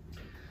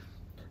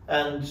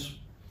 And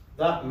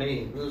that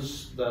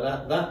means that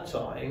at that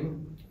time,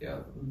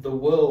 the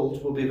world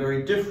will be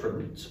very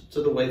different to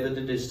the way that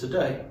it is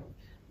today.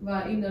 و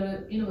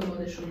اینو به ما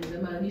نشون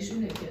میده، معنیش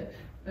اینه که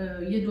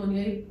یه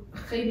دنیای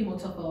خیلی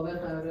متفاوت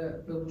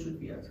قراره به وجود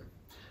بیاد.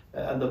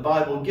 And the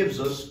Bible gives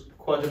us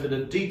quite a bit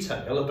of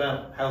detail about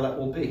how that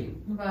will be.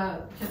 و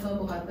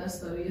کتاب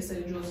مقدس داره یه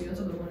سری جزئیات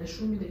رو به ما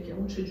نشون میده که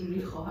اون چه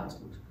جوری خواهد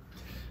بود.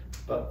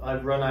 But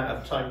I've run out of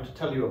time to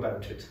tell you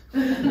about it.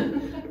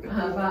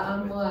 و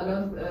اما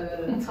الان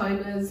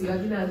تایم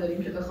زیادی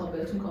نداریم که بخوام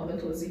بهتون کامل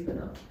توضیح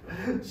بدم.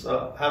 So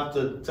I have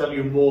to tell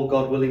you more,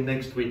 God willing,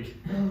 next week.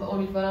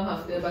 امیدوارم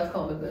هفته بعد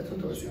کامل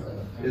بهتون توضیح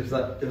بدم. If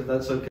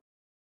that's okay.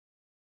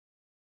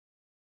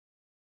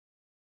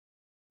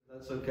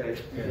 That's okay.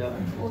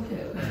 Yeah.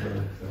 Okay.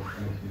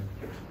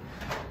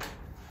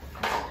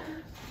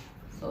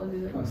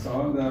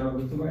 سوال در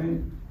رابطه با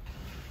این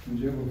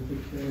اینجا گفته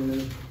که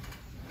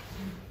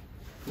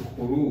تو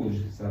خروج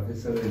صفحه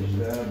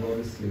 118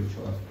 باب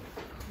 34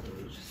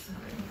 خروج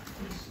صفحه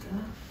 118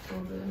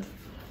 باب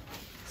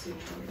 34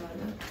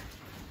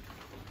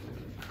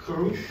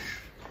 خروج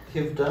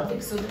 17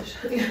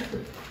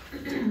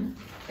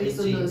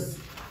 Exodus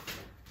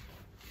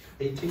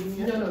 18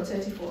 yeah? No,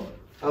 34.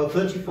 Oh,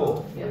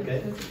 34. Yeah, Okay.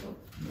 34.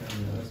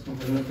 از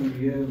کنفرانتون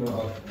میگه به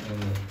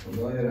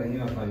خدای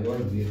رحیم و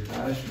فیاض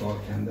بیخش با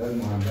کندر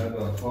محبت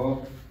و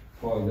عطا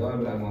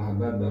پایدار در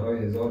محبت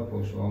برای هزار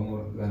پشت و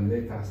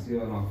آمرزنده تقصیر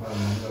و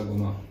نافرمانی و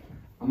گناه،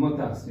 اما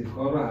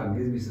تقصیرکار را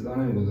هرگز بی صدا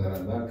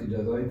نمیگذارد، بلکه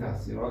جزای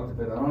تقصیرات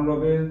پدران را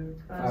به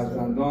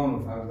فرزندان و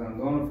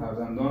فرزندان و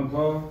فرزندان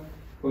تا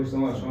پشت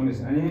ما شما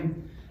نیست. یعنی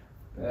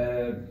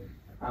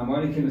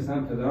اعمالی که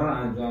مثلا پدران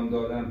انجام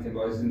دادن که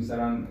باعث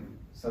می‌شدن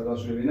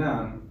صداش رو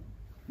ببینن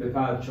به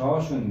بچه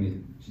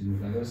هاشون چیز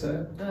میکنه،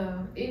 درسته؟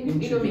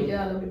 اینو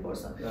میگه الان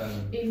میپرسم.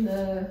 In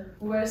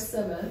verse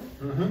 7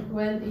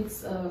 when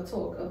it's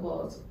talk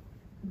about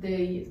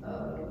the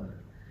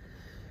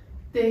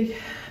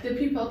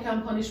people can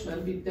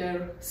punishment with their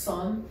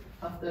son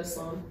after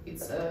son,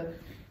 it's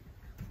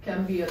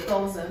can be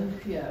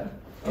 1,000 year.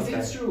 Is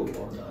it true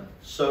or not?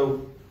 So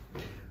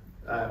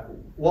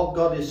what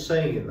God is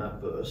saying in that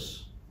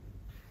verse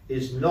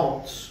is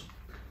not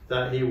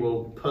that he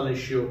will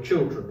punish your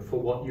children for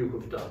what you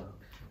have done.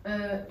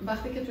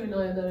 وقتی که تو این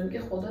آیه داره میگه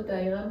خدا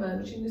دقیقاً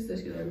معنیش این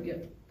نیستش که داره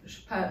میگه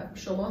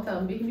شما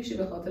تنبیه میشی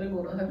به خاطر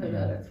گناه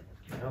پدرت.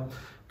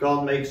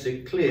 God makes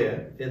it clear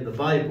in the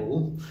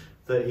Bible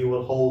that he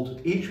will hold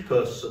each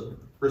person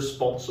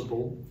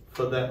responsible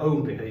for their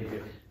own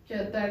behavior.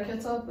 که در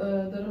کتاب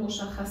داره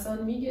مشخصاً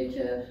میگه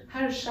که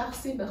هر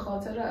شخصی به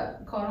خاطر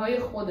کارهای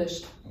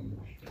خودش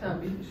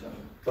تنبیه میشه.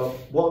 But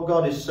what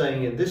God is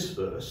saying in this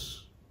verse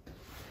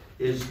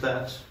is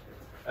that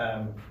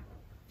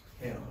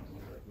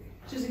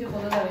چیزی که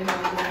خدا در این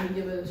آیه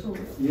میگه بهتون.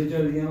 یه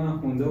جا دیگه من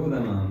خونده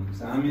بودم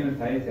مثلا همین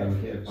تایید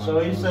کردم که So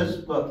he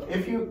says, look,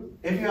 if you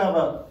have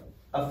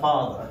a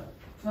father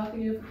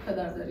وقتی یه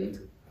پدر دارید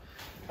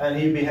and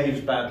he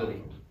behaves badly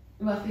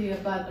وقتی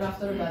بد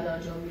رفتار بد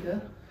انجام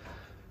میده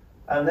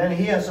and then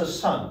he has a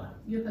son,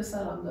 یه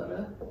پسرم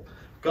داره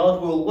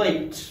God will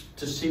wait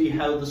to see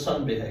how the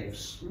son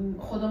behaves.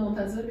 خدا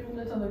منتظر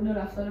میمونه تا ببینه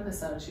رفتار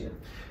پسر چیه.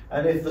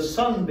 And if the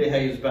son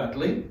behaves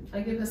badly,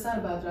 اگه پسر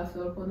بد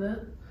رفتار کنه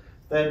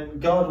then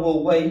God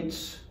will wait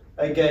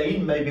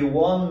again, maybe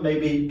one,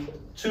 maybe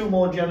two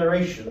more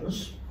generations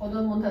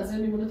خدا منتظر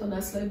میمونه تا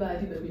نسل‌های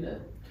بعدی ببینه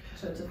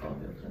چه اتفاقی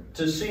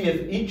میفته. to see if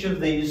each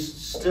of these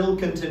still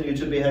continue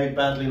to behave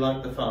badly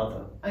like the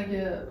father.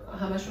 اگه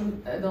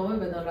همشون ادامه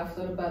بدن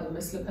رفتار بد و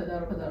مثل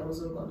پدر و پدر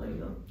بزرگان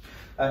اینا.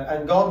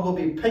 And God will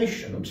be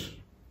patient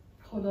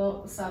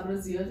خدا صبر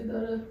زیادی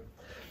داره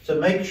to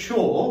make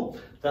sure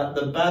that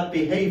the bad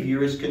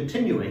behavior is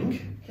continuing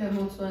که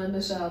مطمئن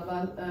بشه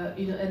اول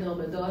اینو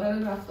ادامه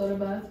داره رفتار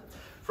بد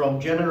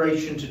from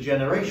generation to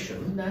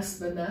generation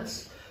نسل به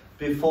نسل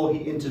before he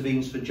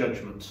intervenes for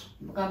judgment.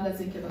 قبل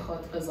از اینکه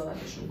بخواد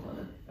قضاوتشون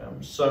کنه.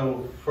 So,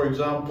 for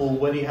example,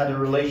 when he had a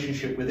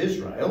relationship with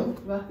Israel,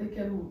 وقتی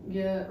که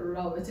یه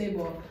رابطه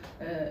با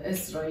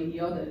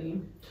اسرائیلیا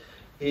داریم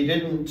he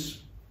didn't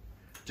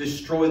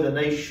destroy the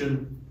nation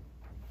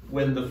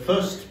when the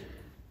first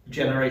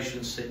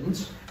generation sinned.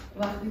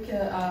 وقتی که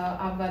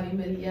اولین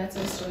ملیت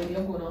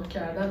اسرائیلیا گناه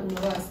کردن اونا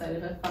رو از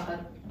طریق فقط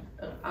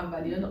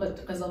اولیان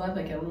قضاوت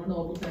نکرد، اونو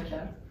نابود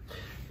نکرد.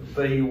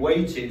 But he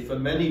waited for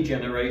many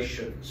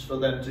generations for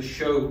them to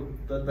show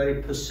that they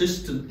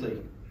persistently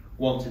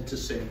wanted to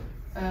sin.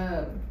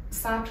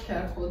 صبر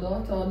کرد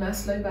خدا تا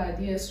نسل‌های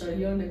بعدی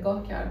اسرائیلی رو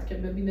نگاه کرد که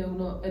ببینه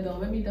اونا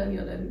ادامه میدن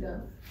یا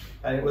نمیدن.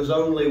 And it was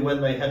only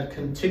when they had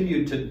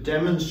continued to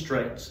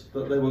demonstrate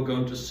that they were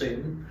going to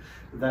sin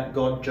that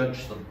God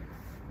judged them.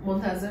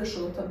 منتظر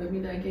شد تا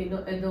ببینه اگه اینا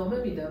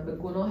ادامه میدن به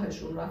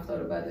گناهشون،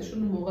 رفتار بعدشون،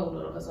 اون موقع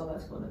اونا رو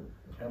قضاوت کنه.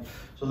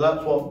 So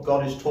that's what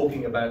God is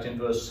talking about in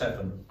verse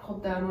 7. خب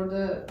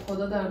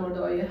خدا در مورد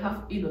آیه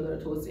 7 اینو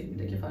داره توضیح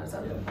میده که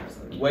فرزند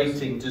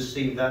Waiting to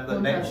see that the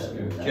next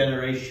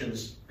generations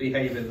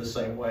behave in the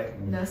same way.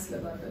 نسل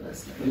بعد به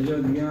نسل. یه جا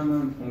دیگه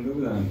من خونده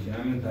بودم که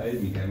همین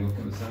تایید می‌کنه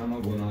گفتم مثلا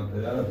ما گناه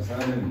پدر و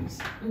پسر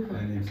نمی‌نویسیم.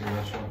 یعنی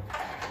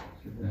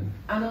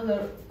Another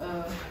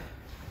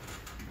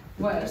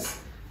verse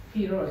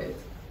he wrote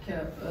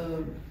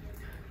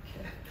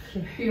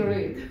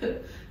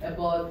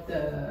about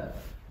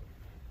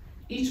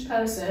each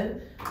person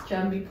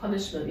can be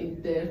punishment in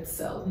their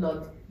self, not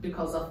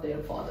because of their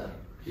father.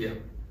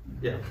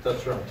 Yeah,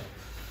 that's right.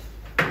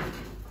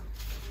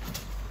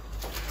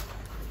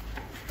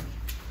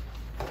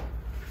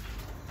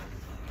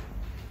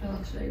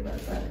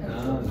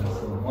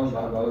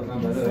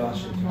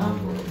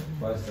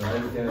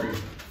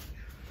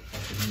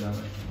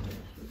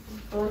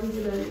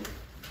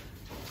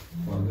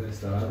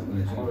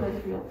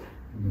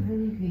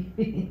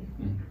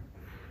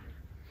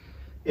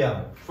 Yeah,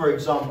 for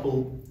example,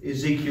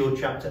 Ezekiel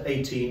chapter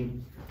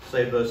 18,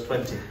 say verse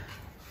 20.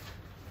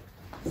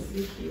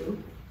 Ezekiel.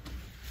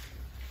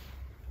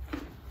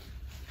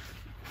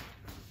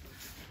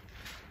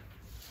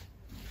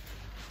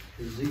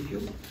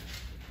 Ezekiel.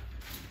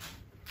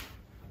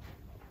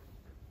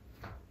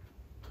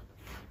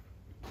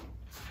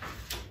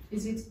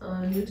 Is it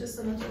New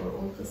Testament or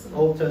Old Testament?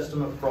 Old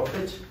Testament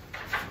prophet.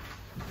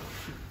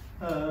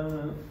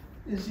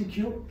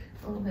 Ezekiel.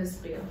 Oh,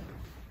 Hezqiel.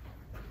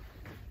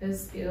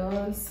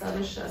 Hezqiel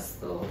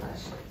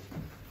 168.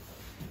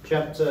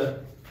 Chapter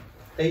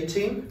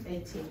 18.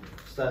 18.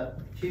 Is that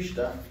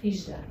Hishda?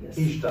 Hishda, yes.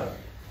 Hishda.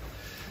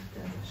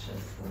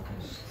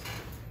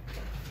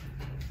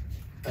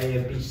 A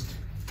beast.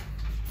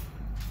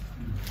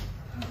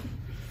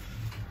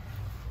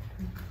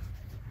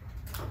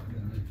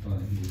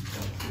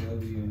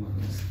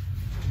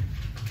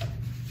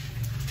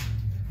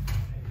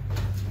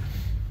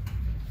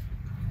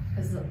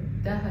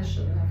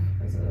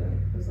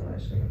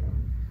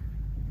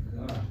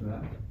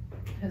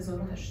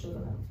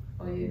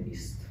 آیه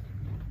 20.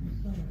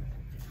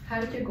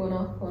 هر که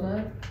گناه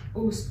کند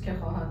اوست که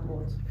خواهد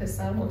مرد.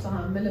 پسر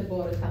متحمل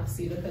بار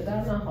تقصیر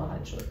پدر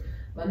نخواهد شد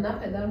و نه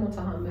پدر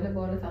متحمل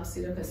بار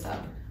تقصیر پسر.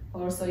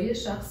 پارسایی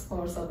شخص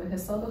پارسا به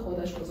حساب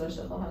خودش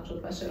گذاشته خواهد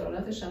شد و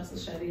شرارت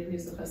شخص شریر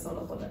نیز به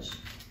حساب خودش.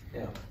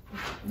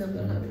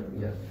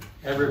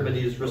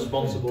 Everybody is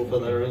responsible for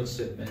their own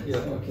sin.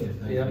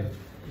 Yeah.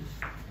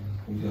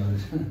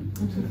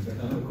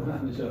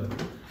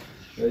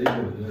 Very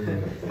good.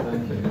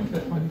 Thank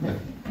you.